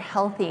tenants who are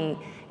healthy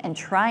and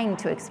trying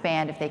to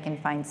expand if they can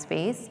find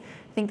space.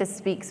 I think this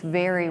speaks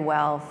very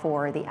well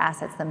for the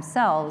assets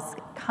themselves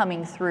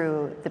coming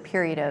through the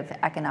period of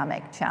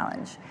economic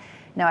challenge.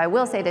 Now, I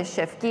will say to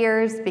shift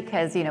gears,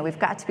 because we've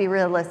got to be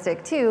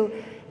realistic too,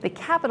 the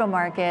capital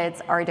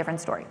markets are a different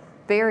story.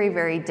 Very,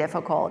 very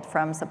difficult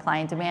from supply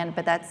and demand,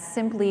 but that's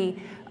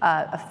simply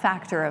a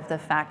factor of the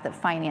fact that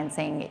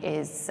financing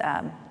is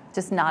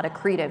just not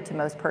accretive to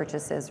most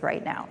purchases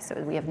right now. So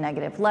we have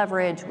negative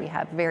leverage, we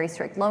have very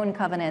strict loan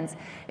covenants,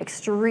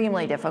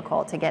 extremely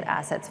difficult to get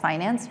assets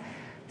financed.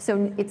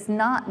 So it's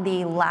not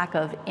the lack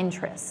of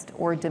interest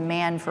or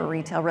demand for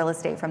retail real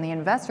estate from the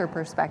investor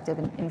perspective.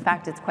 In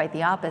fact, it's quite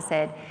the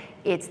opposite.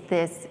 It's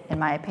this, in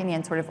my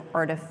opinion, sort of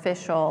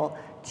artificial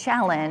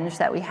challenge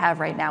that we have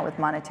right now with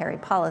monetary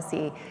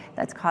policy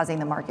that's causing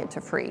the market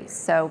to freeze.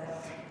 So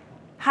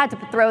had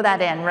to throw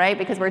that in, right?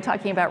 Because we're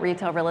talking about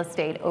retail real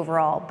estate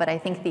overall. But I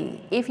think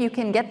if you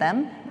can get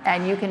them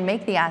and you can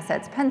make the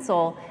assets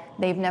pencil,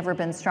 they've never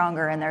been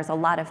stronger. And there's a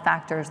lot of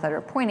factors that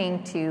are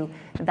pointing to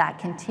that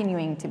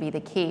continuing to be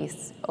the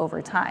case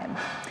over time.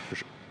 For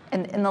sure.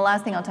 And the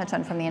last thing I'll touch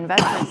on from the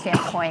investment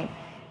standpoint,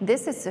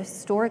 this has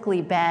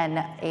historically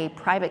been a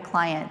private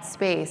client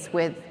space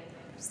with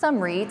some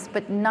REITs,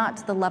 but not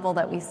to the level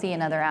that we see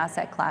in other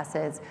asset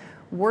classes.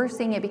 We're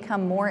seeing it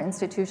become more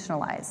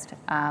institutionalized.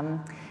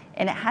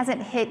 And it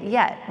hasn't hit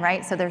yet,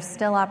 right? So there's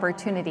still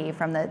opportunity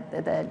from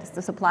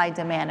the supply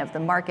demand of the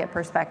market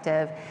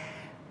perspective,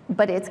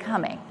 but it's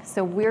coming.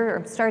 So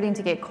we're starting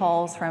to get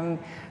calls from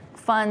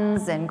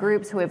funds and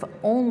groups who have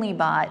only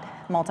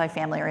bought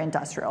multifamily or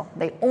industrial.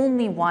 They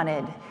only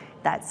wanted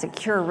that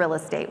secure real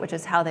estate, which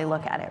is how they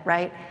look at it,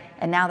 right?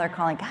 And now they're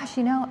calling, gosh,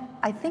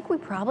 I think we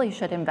probably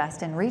should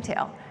invest in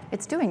retail.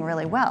 It's doing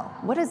really well.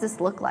 What does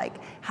this look like?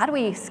 How do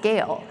we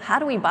scale? How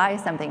do we buy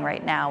something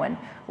right now? And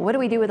what do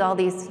we do with all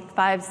these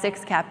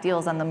 5-6 cap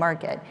deals on the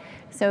market?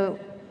 So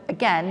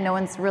again, no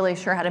one's really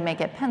sure how to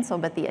make it pencil,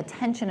 but the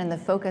attention and the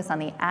focus on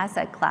the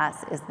asset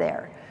class is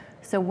there.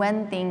 So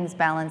when things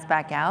balance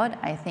back out,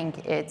 I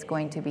think it's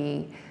going to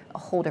be a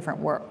whole different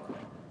world.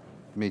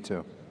 Me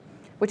too.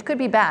 Which could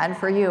be bad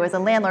for you as a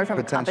landlord from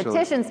a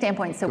competition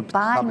standpoint. So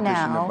buy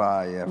now,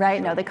 right?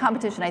 Sure. No, the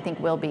competition I think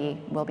will be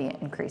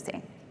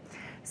increasing.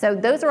 So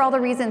those are all the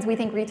reasons we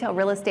think retail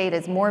real estate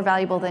is more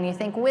valuable than you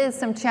think, with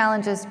some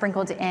challenges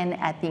sprinkled in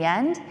at the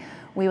end.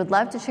 We would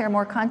love to share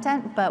more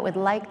content, but would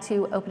like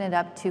to open it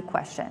up to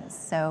questions.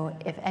 So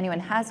if anyone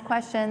has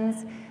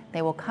questions,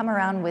 they will come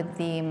around with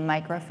the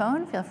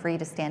microphone. Feel free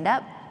to stand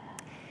up.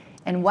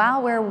 And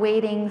while we're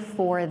waiting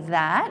for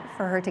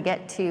her to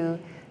get to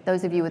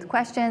those of you with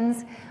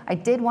questions, I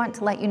did want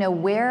to let you know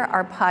where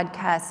our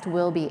podcast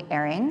will be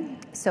airing.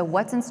 So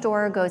What's in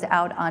Store goes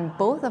out on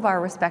both of our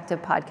respective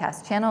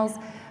podcast channels.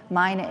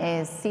 Mine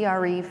is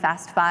CRE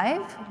Fast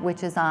 5,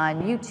 which is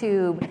on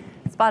YouTube,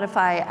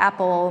 Spotify,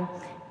 Apple,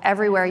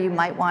 everywhere you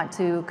might want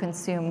to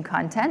consume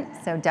content.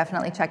 So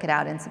definitely check it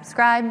out and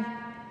subscribe.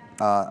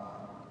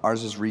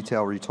 Ours is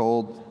Retail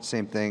Retold,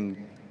 same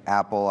thing,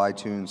 Apple,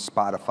 iTunes,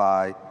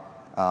 Spotify,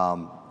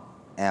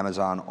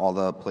 Amazon, all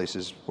the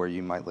places where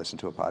you might listen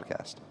to a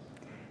podcast.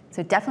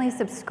 So definitely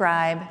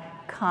subscribe,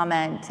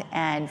 comment,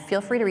 and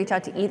feel free to reach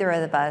out to either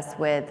of us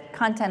with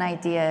content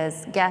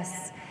ideas,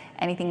 guests,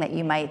 anything that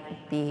you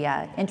might be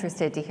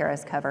interested to hear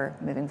us cover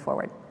moving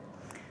forward.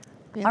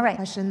 All right.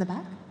 Question in the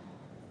back.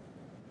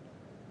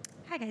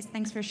 Hi guys,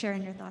 thanks for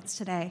sharing your thoughts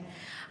today.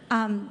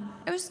 I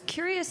was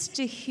curious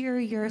to hear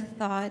your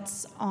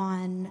thoughts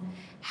on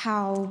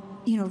how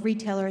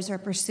retailers are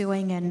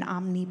pursuing an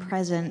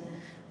omnipresent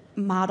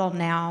model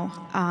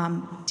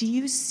now. Do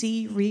you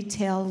see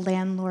retail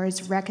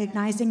landlords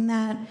recognizing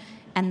that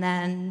and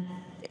then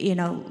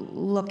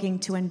looking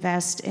to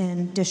invest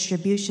in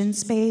distribution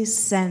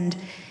space? And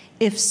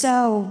if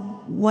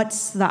so,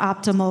 what's the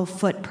optimal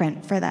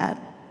footprint for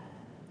that?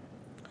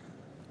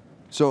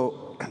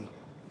 So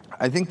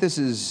I think this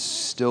is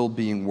still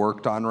being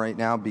worked on right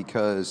now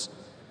because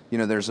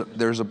there's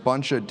a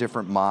bunch of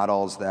different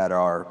models that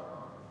are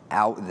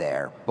out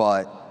there,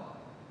 but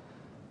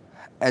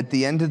at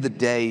the end of the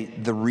day,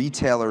 the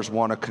retailers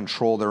want to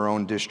control their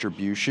own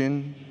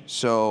distribution.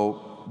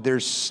 So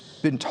there's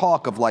been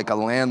talk of like a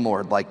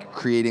landlord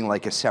creating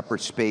like a separate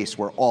space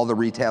where all the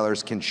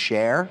retailers can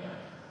share,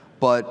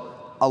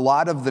 but a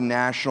lot of the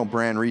national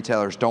brand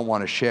retailers don't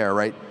want to share,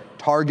 right?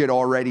 Target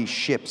already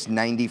ships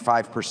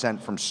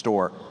 95% from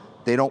store.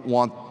 They don't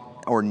want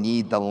or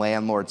need the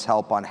landlord's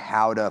help on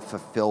how to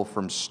fulfill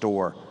from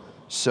store.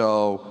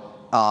 So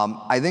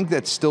I think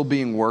that's still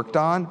being worked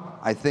on.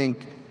 I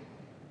think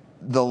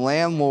the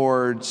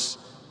landlords,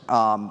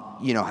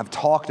 have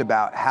talked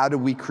about how do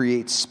we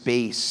create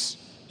space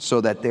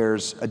so that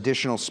there's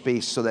additional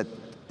space so that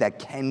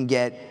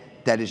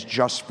is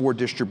just for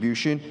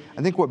distribution.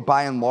 I think what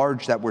by and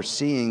large that we're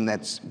seeing,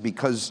 that's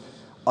because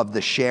of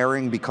the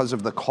sharing, because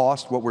of the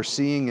cost, what we're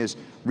seeing is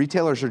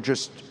retailers are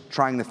just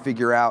trying to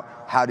figure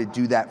out how to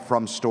do that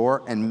from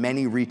store, and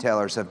many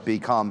retailers have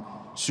become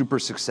super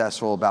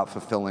successful about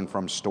fulfilling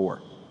from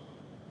store.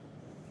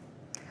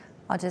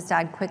 I'll just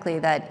add quickly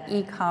that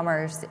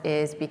e-commerce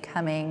is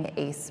becoming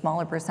a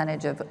smaller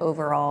percentage of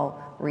overall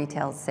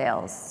retail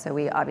sales. So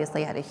we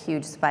obviously had a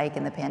huge spike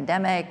in the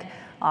pandemic,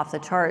 off the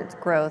charts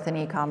growth in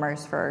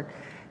e-commerce for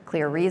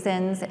clear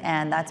reasons,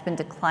 and that's been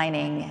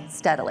declining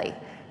steadily.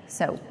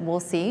 So we'll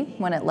see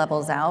when it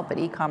levels out, but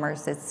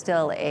e-commerce is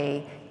still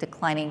a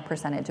declining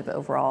percentage of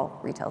overall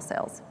retail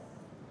sales.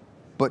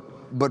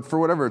 But for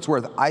whatever it's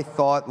worth, I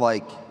thought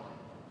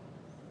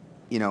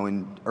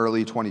in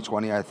early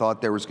 2020, I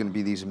thought there was going to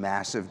be these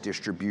massive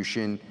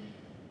distribution,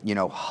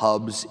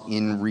 hubs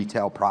in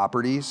retail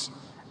properties,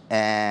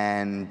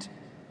 and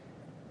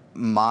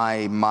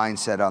my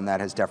mindset on that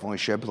has definitely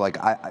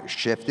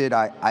shifted.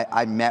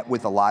 I met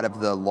with a lot of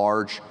the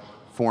large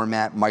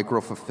format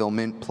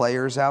micro-fulfillment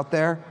players out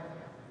there,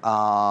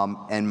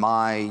 and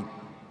my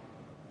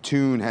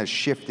tune has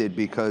shifted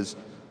because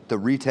the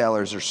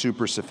retailers are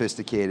super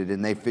sophisticated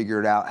and they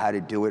figured out how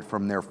to do it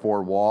from their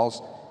four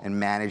walls and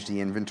manage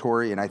the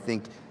inventory. And I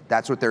think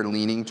that's what they're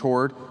leaning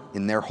toward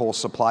in their whole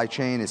supply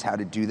chain, is how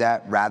to do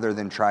that rather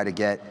than try to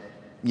get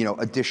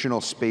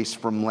additional space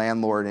from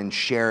landlord and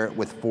share it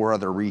with 4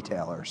 other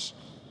retailers.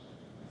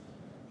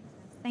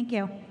 Thank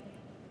you.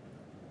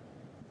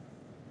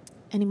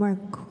 Any more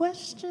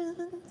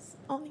questions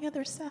on the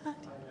other side?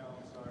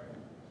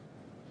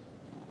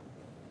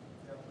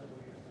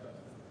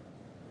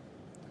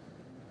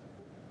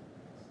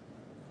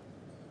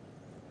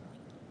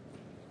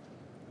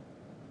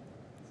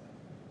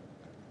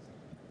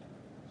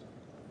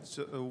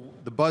 So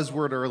the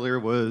buzzword earlier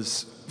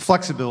was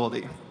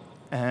flexibility.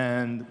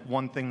 And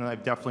one thing that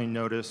I've definitely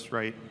noticed,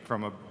 right,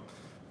 from a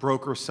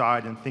broker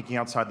side and thinking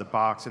outside the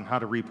box and how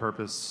to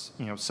repurpose,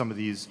 some of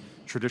these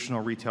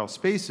traditional retail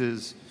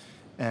spaces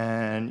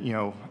and,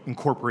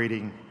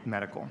 incorporating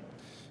medical.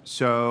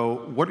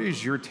 So what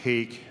is your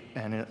take?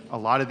 And a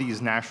lot of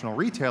these national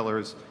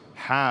retailers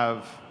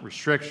have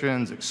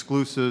restrictions,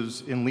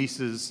 exclusives in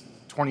leases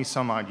 20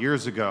 some odd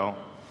years ago.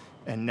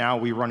 And now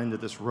we run into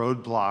this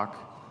roadblock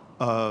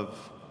of,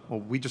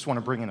 well, we just want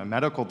to bring in a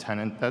medical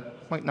tenant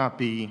that might not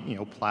be,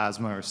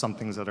 plasma or some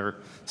things that are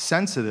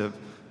sensitive,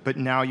 but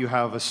now you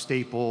have a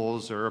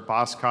Staples or a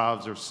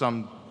Boscov's or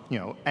some,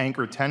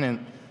 anchor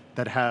tenant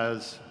that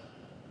has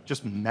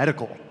just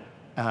medical,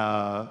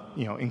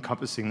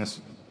 encompassing this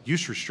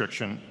use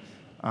restriction.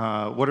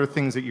 What are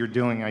things that you're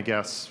doing, I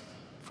guess,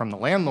 from the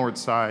landlord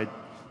side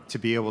to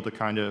be able to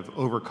kind of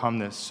overcome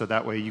this so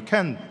that way you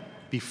can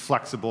be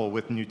flexible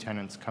with new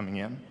tenants coming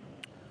in?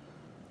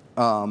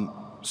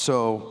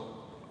 So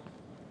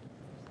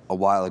a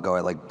while ago,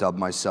 I dubbed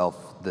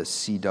myself the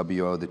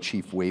CWO, the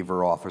Chief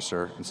Waiver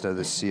Officer, instead of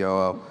the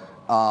COO.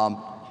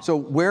 So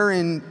we're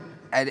in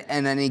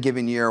any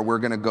given year, we're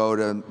going to go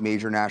to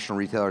major national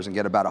retailers and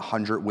get about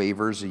 100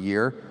 waivers a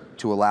year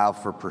to allow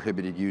for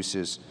prohibited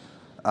uses,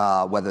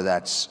 whether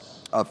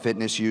that's a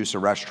fitness use, a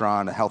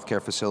restaurant, a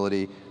healthcare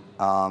facility.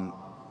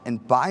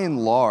 And by and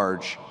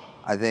large,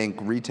 I think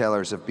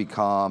retailers have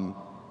become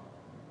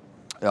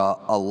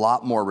a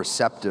lot more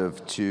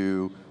receptive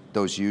to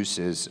those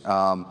uses.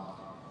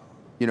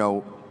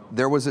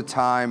 There was a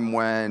time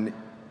when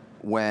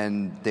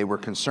they were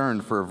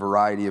concerned for a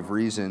variety of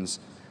reasons,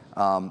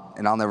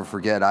 and I'll never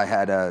forget, I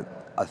had a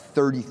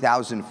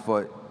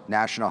 30,000-foot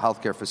national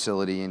healthcare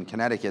facility in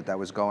Connecticut that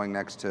was going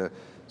next to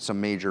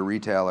some major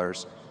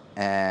retailers,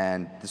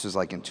 and this was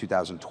in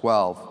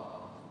 2012,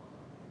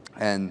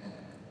 and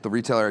the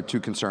retailer had 2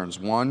 concerns.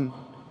 1,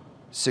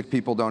 sick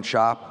people don't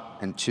shop,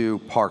 and 2,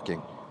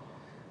 parking.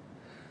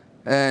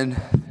 And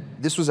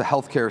this was a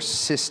healthcare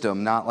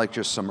system, not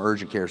just some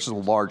urgent care. This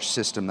was a large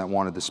system that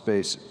wanted the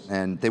space,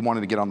 and they wanted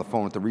to get on the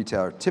phone with the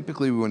retailer.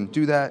 Typically, we wouldn't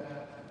do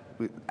that.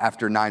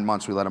 After 9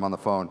 months, we let them on the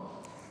phone.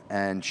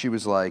 And she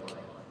was like,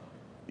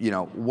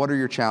 what are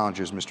your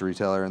challenges, Mr.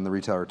 Retailer? And the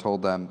retailer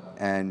told them,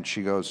 and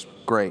she goes,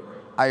 great,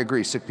 I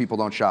agree, sick people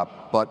don't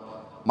shop,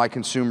 but my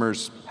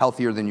consumer's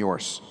healthier than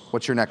yours.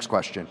 What's your next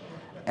question?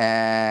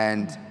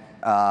 And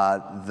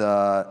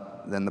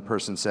then the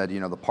person said,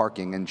 the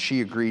parking, and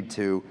she agreed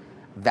to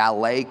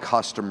valet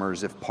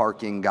customers if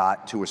parking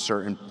got to a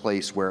certain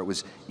place where it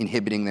was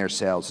inhibiting their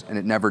sales, and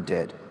it never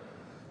did.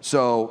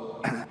 So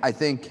I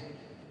think,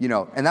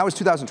 and that was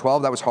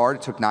 2012, that was hard.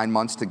 It took 9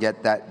 months to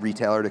get that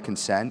retailer to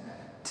consent.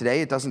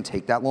 Today, it doesn't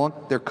take that long.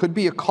 There could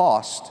be a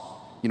cost,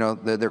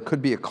 there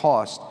could be a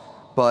cost,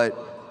 but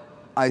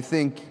I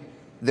think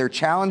they're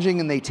challenging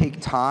and they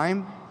take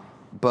time,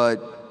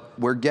 but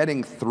we're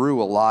getting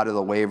through a lot of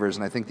the waivers,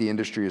 and I think the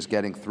industry is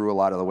getting through a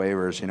lot of the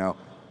waivers,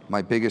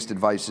 My biggest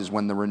advice is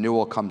when the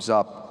renewal comes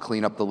up,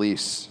 clean up the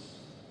lease.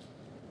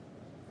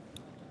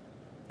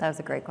 That was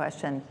a great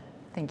question.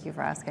 Thank you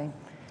for asking.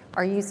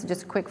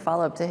 Just a quick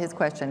follow-up to his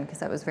question, because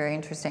that was very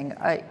interesting.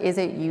 Is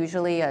it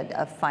usually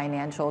a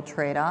financial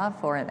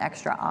trade-off or an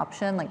extra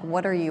option?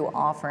 What are you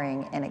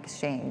offering in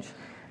exchange?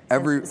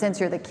 Since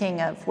you're the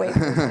king of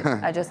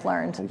waivers, I just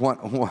learned.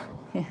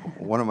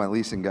 one of my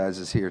leasing guys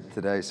is here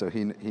today, so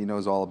he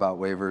knows all about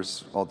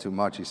waivers all too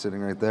much. He's sitting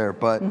right there,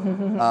 but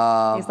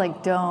he's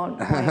like, don't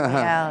point me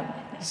out.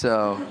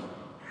 So,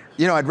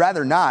 I'd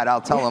rather not.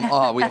 I'll tell him,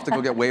 oh, we have to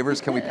go get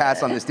waivers. Can we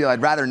pass on this deal?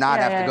 I'd rather not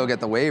have to go get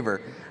the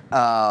waiver.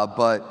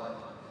 But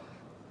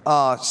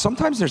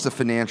sometimes there's a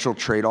financial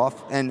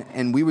trade-off,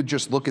 and we would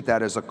just look at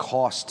that as a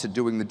cost to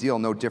doing the deal,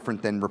 no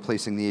different than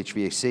replacing the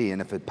HVAC.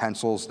 And if it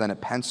pencils, then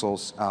it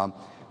pencils.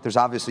 There's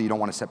obviously, you don't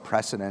want to set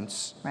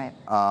precedents. Right.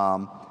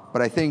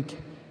 But I think,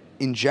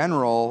 in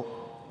general,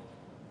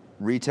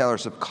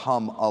 retailers have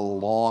come a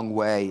long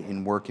way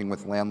in working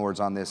with landlords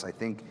on this. I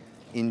think,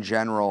 in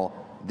general,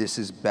 this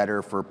is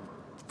better for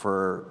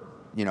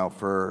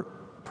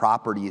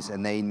properties,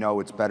 and they know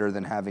it's better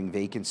than having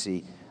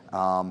vacancy.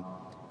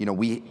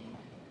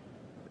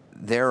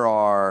 There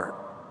are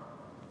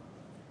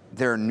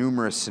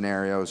numerous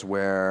scenarios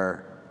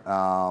where,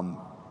 I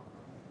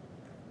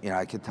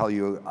could tell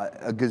you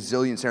a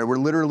gazillion scenarios. We're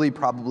literally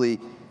probably,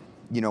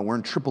 we're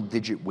in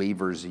triple-digit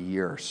waivers a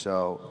year.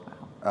 So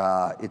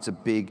it's a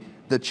big.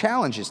 The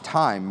challenge is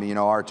time.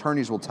 Our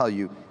attorneys will tell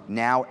you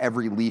now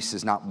every lease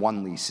is not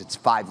one lease; it's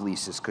 5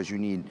 leases because you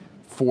need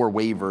 4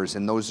 waivers,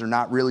 and those are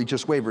not really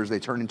just waivers. They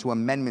turn into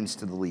amendments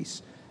to the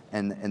lease.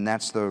 And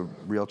that's the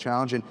real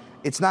challenge. And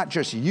it's not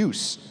just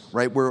use,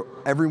 right? Where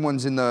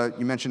everyone's you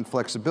mentioned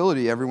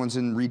flexibility, everyone's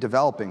in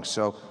redeveloping.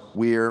 So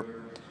we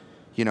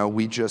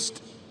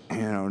just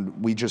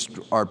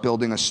are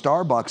building a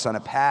Starbucks on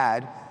a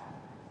pad,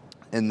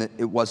 and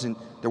there wasn't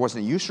a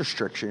use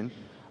restriction,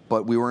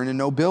 but we were in a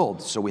no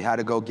build. So we had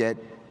to go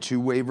get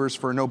 2 waivers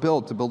for a no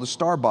build to build a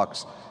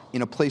Starbucks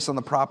in a place on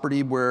the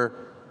property where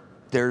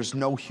there's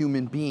no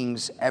human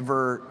beings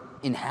ever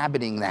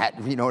inhabiting that,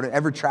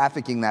 ever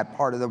trafficking that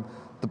part of the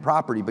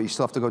property, but you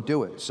still have to go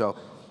do it. So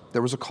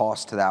there was a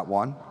cost to that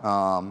one,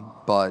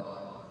 but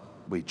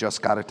we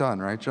just got it done,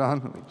 right,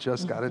 John? We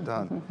just got it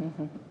done.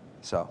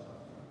 So.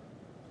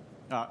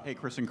 Hey,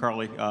 Chris and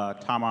Carly,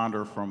 Tom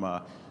Onder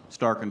from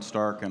Stark &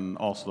 Stark, and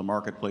also the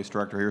Marketplace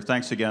Director here.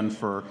 Thanks again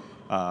for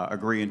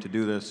agreeing to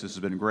do this. This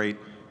has been great.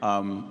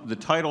 The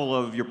title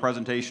of your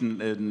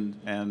presentation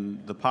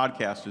and the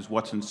podcast is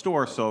What's in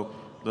Store, so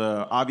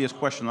the obvious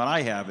question that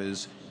I have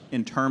is,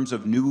 in terms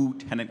of new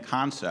tenant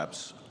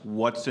concepts,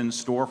 what's in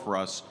store for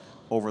us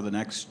over the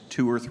next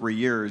 2 or 3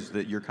 years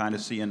that you're kind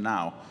of seeing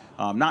now?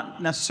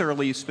 Not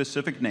necessarily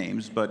specific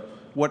names, but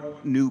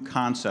what new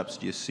concepts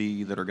do you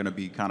see that are going to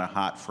be kind of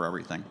hot for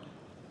everything?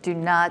 Do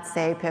not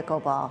say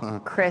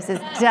pickleball. Chris is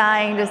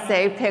dying to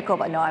say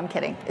pickleball. No, I'm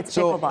kidding. It's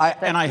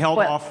pickleball. I held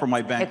off from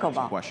my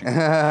bankruptcy question.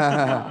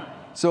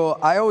 So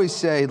I always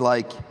say,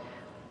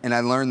 and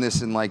I learned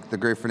this in the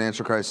Great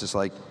Financial Crisis,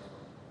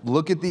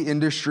 look at the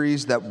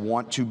industries that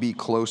want to be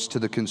close to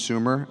the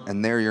consumer,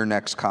 and they're your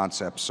next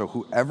concept. So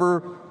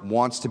whoever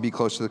wants to be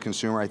close to the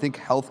consumer, I think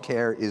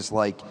healthcare is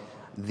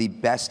the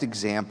best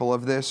example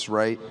of this,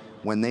 right?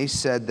 When they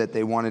said that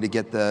they wanted to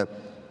get the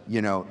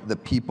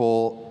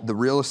people, the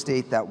real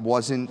estate that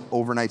wasn't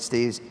overnight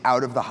stays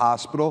out of the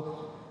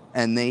hospital,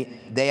 and they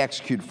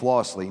execute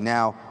flawlessly.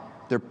 Now,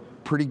 they're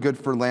pretty good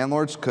for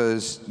landlords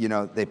because,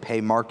 they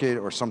pay market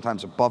or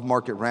sometimes above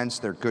market rents,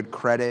 they're good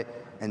credit,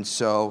 and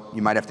so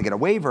you might have to get a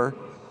waiver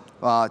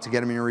to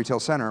get them in your retail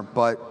center.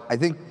 But I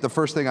think the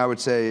first thing I would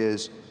say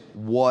is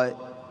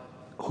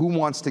who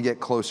wants to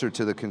get closer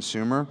to the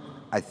consumer,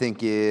 I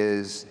think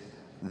is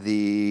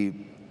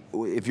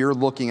if you're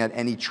looking at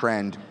any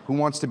trend, who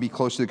wants to be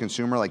close to the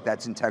consumer,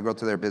 that's integral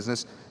to their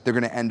business, they're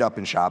going to end up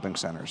in shopping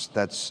centers.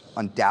 That's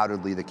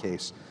undoubtedly the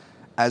case.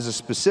 As a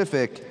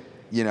specific,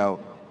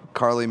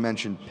 Carly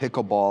mentioned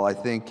pickleball. I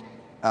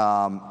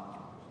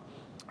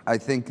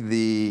think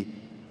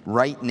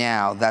right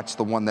now, that's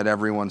the one that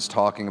everyone's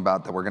talking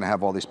about, that we're going to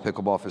have all these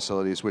pickleball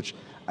facilities, which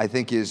I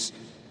think is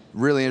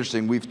really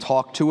interesting. We've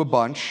talked to a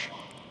bunch.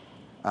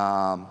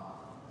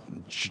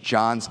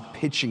 John's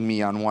pitching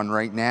me on one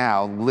right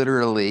now,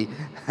 literally,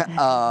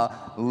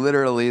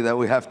 that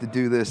we have to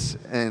do this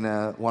in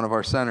one of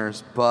our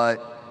centers.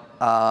 But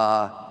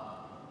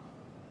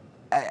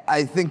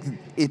I think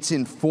it's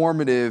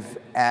informative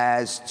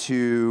as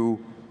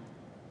to,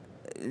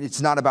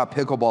 it's not about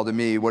pickleball to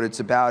me. What it's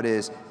about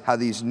is how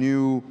these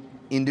new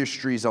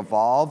industries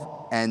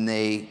evolve and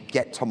they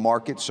get to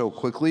market so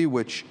quickly,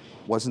 which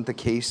wasn't the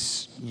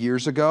case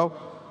years ago.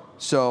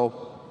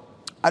 So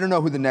I don't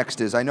know who the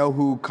next is. I know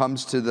who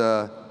comes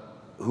to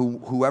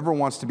whoever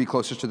wants to be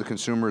closest to the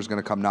consumer is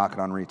going to come knocking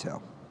on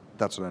retail.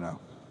 That's what I know.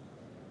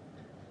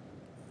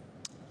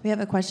 We have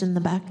a question in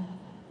the back.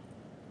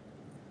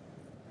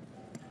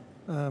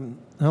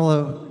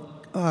 Hello.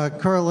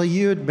 Carla,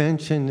 you had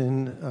mentioned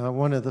in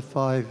one of the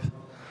 5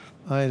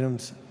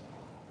 items,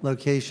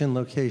 location,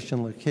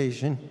 location,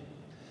 location.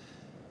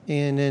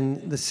 And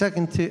in the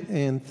second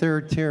and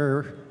third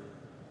tier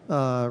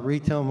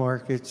retail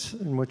markets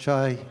in which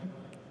I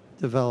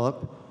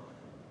develop,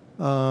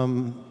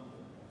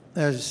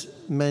 as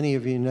many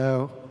of you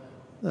know,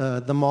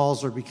 the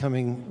malls are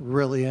becoming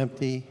really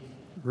empty,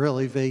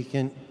 really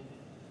vacant,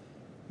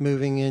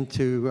 moving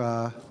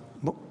into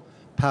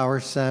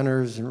power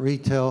centers and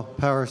retail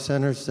power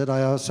centers that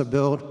I also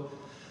build.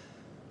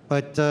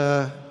 But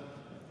I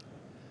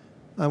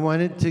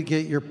wanted to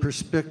get your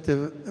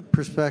perspective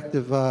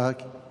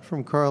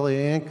from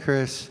Carly and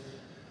Chris.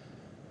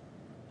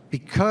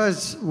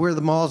 Because where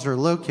the malls are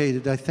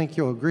located, I think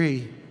you'll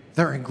agree,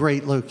 they're in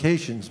great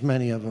locations,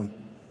 many of them.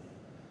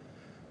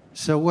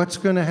 So what's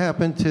going to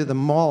happen to the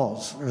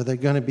malls? Are they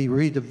going to be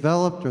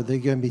redeveloped? Are they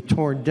going to be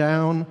torn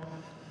down?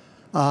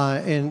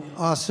 And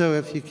also,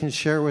 if you can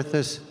share with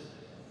us,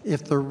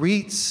 if the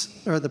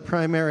REITs are the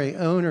primary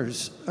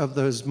owners of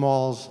those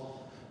malls,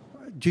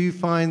 do you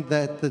find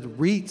that the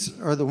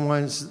REITs are the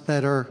ones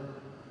that are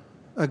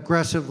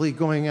aggressively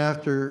going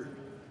after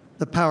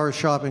the power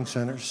shopping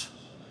centers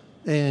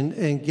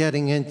and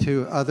getting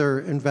into other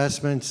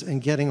investments and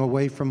getting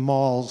away from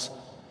malls?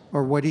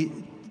 Or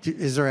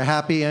is there a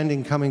happy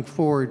ending coming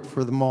forward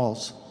for the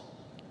malls?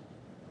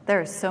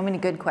 There are so many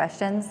good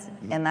questions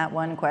in that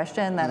one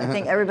question that I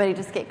think everybody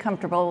just get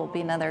comfortable. Will be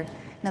another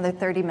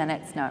 30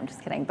 minutes. No, I'm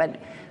just kidding.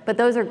 But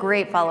those are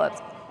great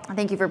follow-ups.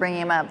 Thank you for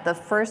bringing them up. The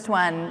first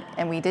one,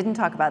 and we didn't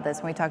talk about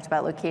this when we talked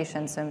about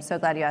location, so I'm so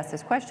glad you asked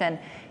this question,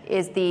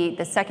 is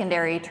the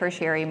secondary,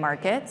 tertiary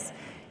markets.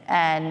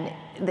 And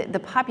the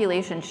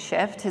population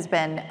shift has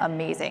been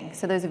amazing.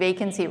 So those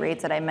vacancy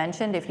rates that I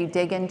mentioned, if you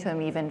dig into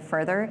them even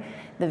further,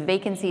 the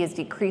vacancy is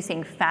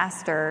decreasing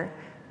faster,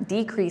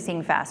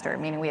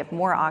 meaning we have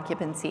more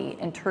occupancy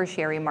in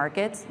tertiary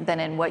markets than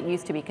in what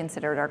used to be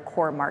considered our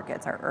core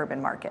markets, our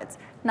urban markets.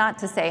 Not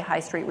to say high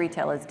street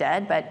retail is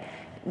dead, but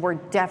we're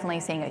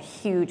definitely seeing a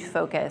huge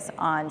focus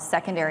on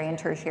secondary and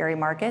tertiary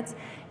markets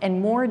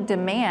and more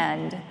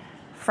demand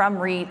from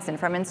REITs and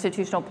from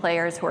institutional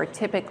players who are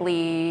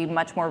typically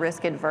much more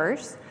risk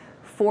adverse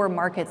for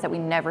markets that we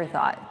never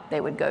thought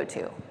they would go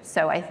to.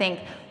 So I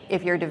think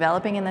if you're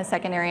developing in the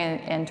secondary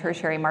and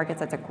tertiary markets,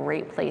 that's a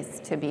great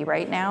place to be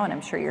right now, and I'm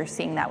sure you're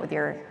seeing that with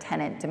your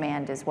tenant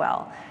demand as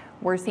well.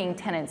 We're seeing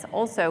tenants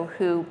also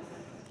who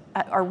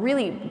are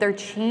they're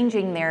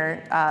changing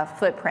their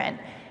footprint,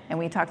 and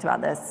we talked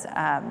about this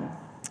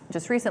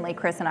just recently,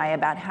 Chris and I,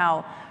 about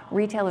how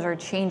retailers are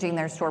changing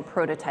their store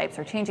prototypes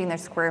or changing their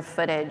square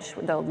footage,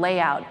 the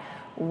layout,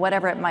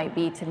 whatever it might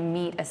be to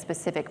meet a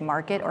specific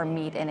market or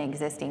meet an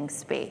existing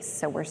space.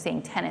 So we're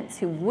seeing tenants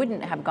who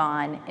wouldn't have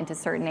gone into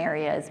certain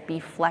areas be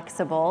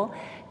flexible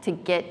to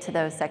get to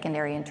those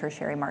secondary and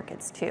tertiary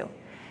markets too.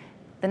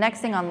 The next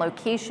thing on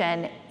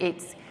location,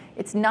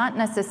 it's not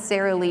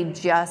necessarily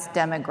just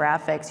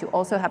demographics. You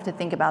also have to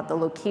think about the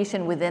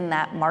location within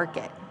that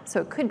market.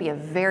 So it could be a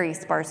very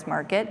sparse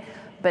market,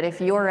 but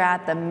if you're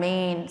at the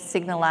main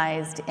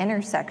signalized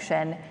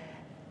intersection,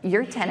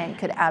 your tenant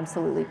could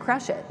absolutely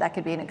crush it. That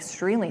could be an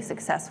extremely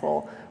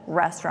successful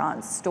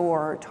restaurant,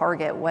 store,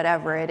 Target,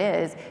 whatever it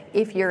is,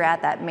 if you're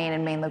at that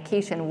main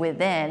location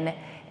within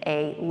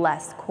a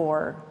less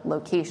core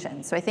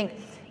location. So I think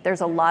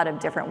there's a lot of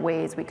different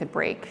ways we could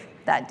break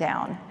that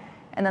down.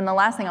 And then the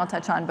last thing I'll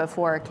touch on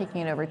before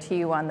kicking it over to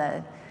you on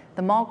the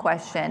mall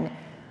question,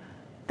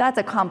 that's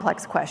a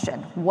complex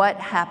question. What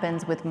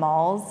happens with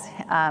malls?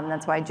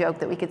 That's why I joke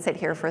that we could sit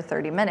here for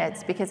 30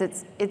 minutes because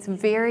it's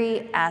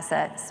very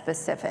asset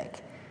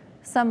specific.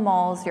 Some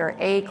malls, your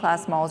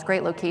A-class malls,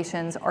 great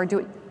locations, are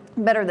doing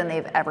better than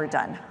they've ever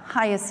done.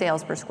 Highest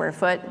sales per square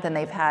foot than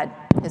they've had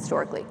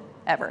historically,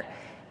 ever.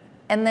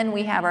 And then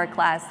we have our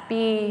Class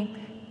B,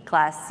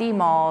 Class C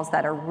malls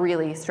that are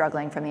really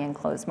struggling from the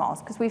enclosed malls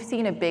because we've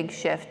seen a big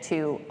shift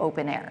to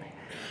open air.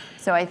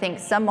 So I think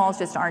some malls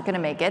just aren't going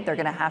to make it. They're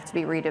going to have to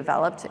be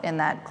redeveloped in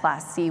that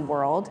Class C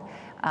world.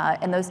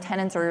 And those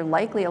tenants are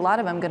likely, a lot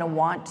of them, going to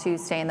want to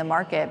stay in the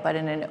market, but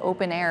in an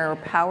open air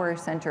power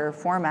center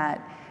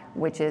format,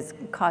 which is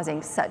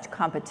causing such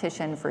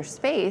competition for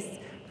space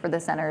for the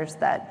centers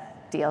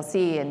that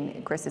DLC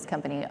and Chris's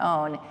company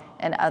own,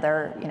 and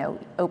other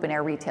open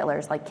air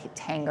retailers like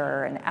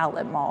Tanger and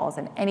outlet malls,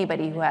 and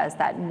anybody who has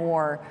that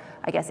more,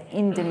 I guess,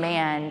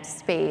 in-demand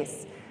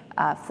space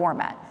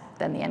format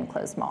than the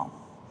enclosed mall.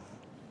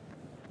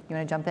 You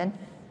want to jump in?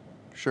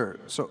 Sure.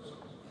 So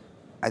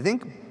I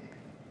think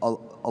a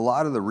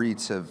lot of the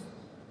REITs have,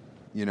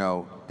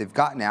 they've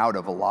gotten out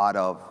of a lot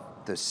of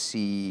the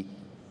C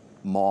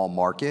mall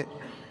market.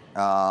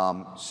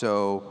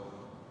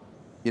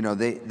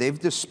 They've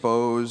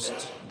disposed,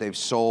 they've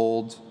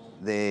sold,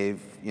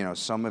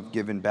 some have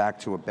given back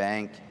to a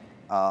bank.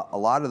 A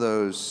lot of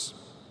those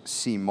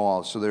C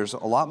malls. So there's a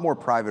lot more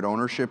private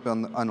ownership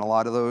on a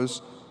lot of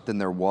those than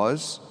there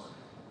was.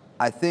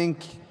 I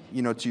think,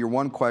 to your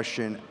one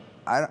question,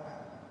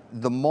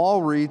 the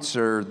mall REITs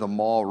are the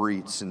mall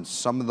REITs, and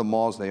some of the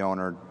malls they own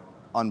are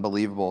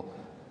unbelievable.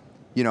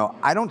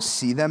 I don't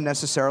see them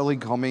necessarily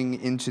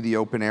coming into the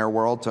open air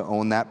world to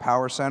own that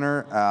power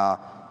center.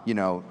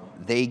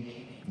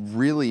 They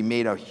really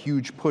made a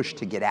huge push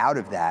to get out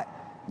of that.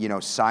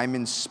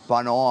 Simon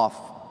spun off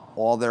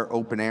all their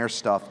open air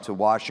stuff to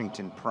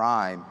Washington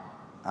Prime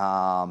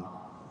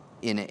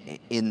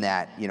in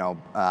that,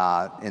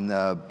 in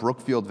the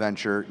Brookfield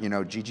venture,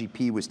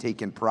 GGP was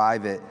taken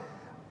private.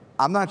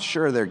 I'm not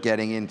sure they're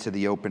getting into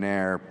the open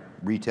air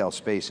retail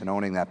space and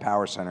owning that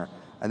power center.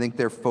 I think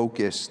they're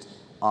focused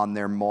on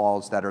their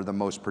malls that are the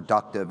most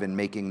productive and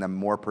making them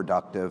more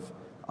productive,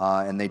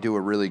 and they do a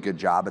really good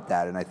job at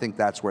that, and I think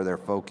that's where they're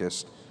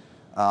focused.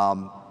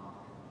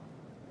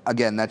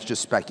 Again, that's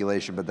just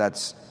speculation, but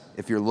that's,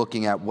 if you're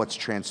looking at what's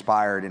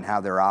transpired and how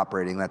they're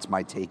operating, that's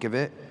my take of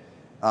it.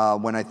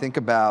 When I think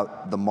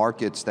about the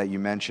markets that you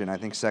mentioned, I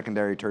think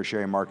secondary,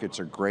 tertiary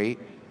markets are great.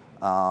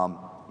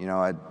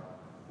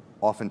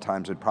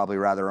 Oftentimes I'd probably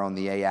rather own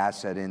the A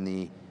asset in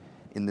the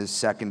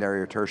secondary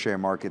or tertiary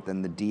market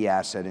than the D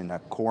asset in a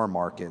core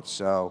market.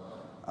 So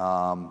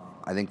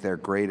I think they're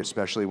great,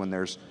 especially when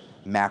there's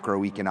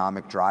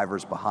macroeconomic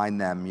drivers behind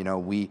them.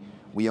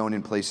 We own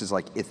in places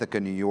like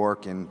Ithaca, New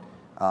York, and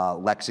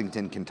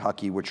Lexington,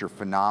 Kentucky, which are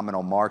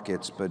phenomenal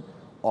markets, but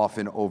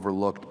often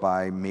overlooked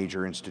by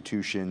major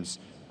institutions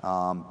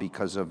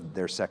because of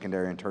their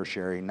secondary and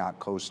tertiary, not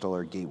coastal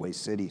or gateway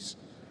cities.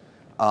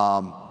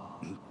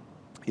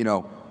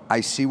 I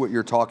see what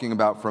you're talking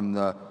about from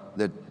the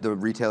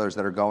retailers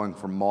that are going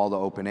from mall to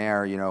open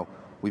air.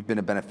 We've been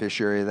a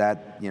beneficiary of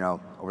that.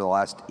 Over the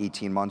last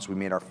 18 months, we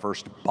made our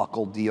first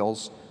Buckle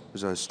deals. It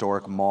was a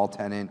historic mall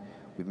tenant.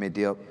 We've made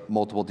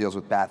multiple deals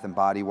with Bath &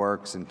 Body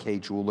Works and Kay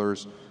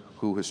Jewelers,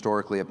 who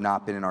historically have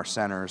not been in our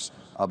centers,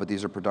 but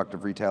these are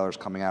productive retailers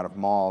coming out of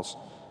malls.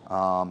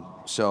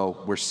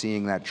 So we're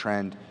seeing that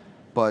trend.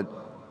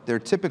 But they're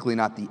typically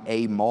not the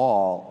A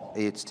mall.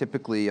 It's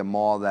typically a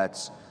mall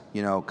that's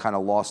kind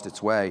of lost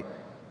its way.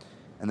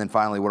 And then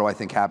finally, what do I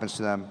think happens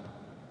to them?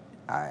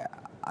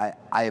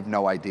 I have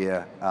no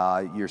idea.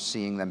 You're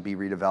seeing them be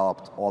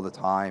redeveloped all the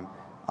time.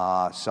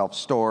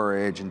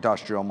 Self-storage,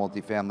 industrial,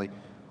 multifamily,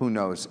 who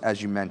knows?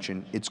 As you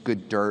mentioned, it's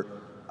good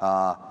dirt.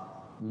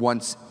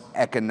 Once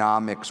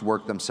economics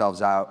work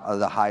themselves out,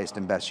 the highest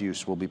and best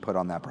use will be put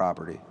on that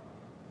property.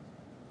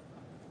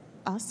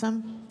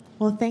 Awesome.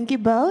 Well, thank you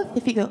both.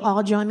 If you could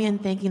all join me in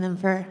thanking them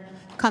for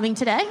coming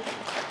today.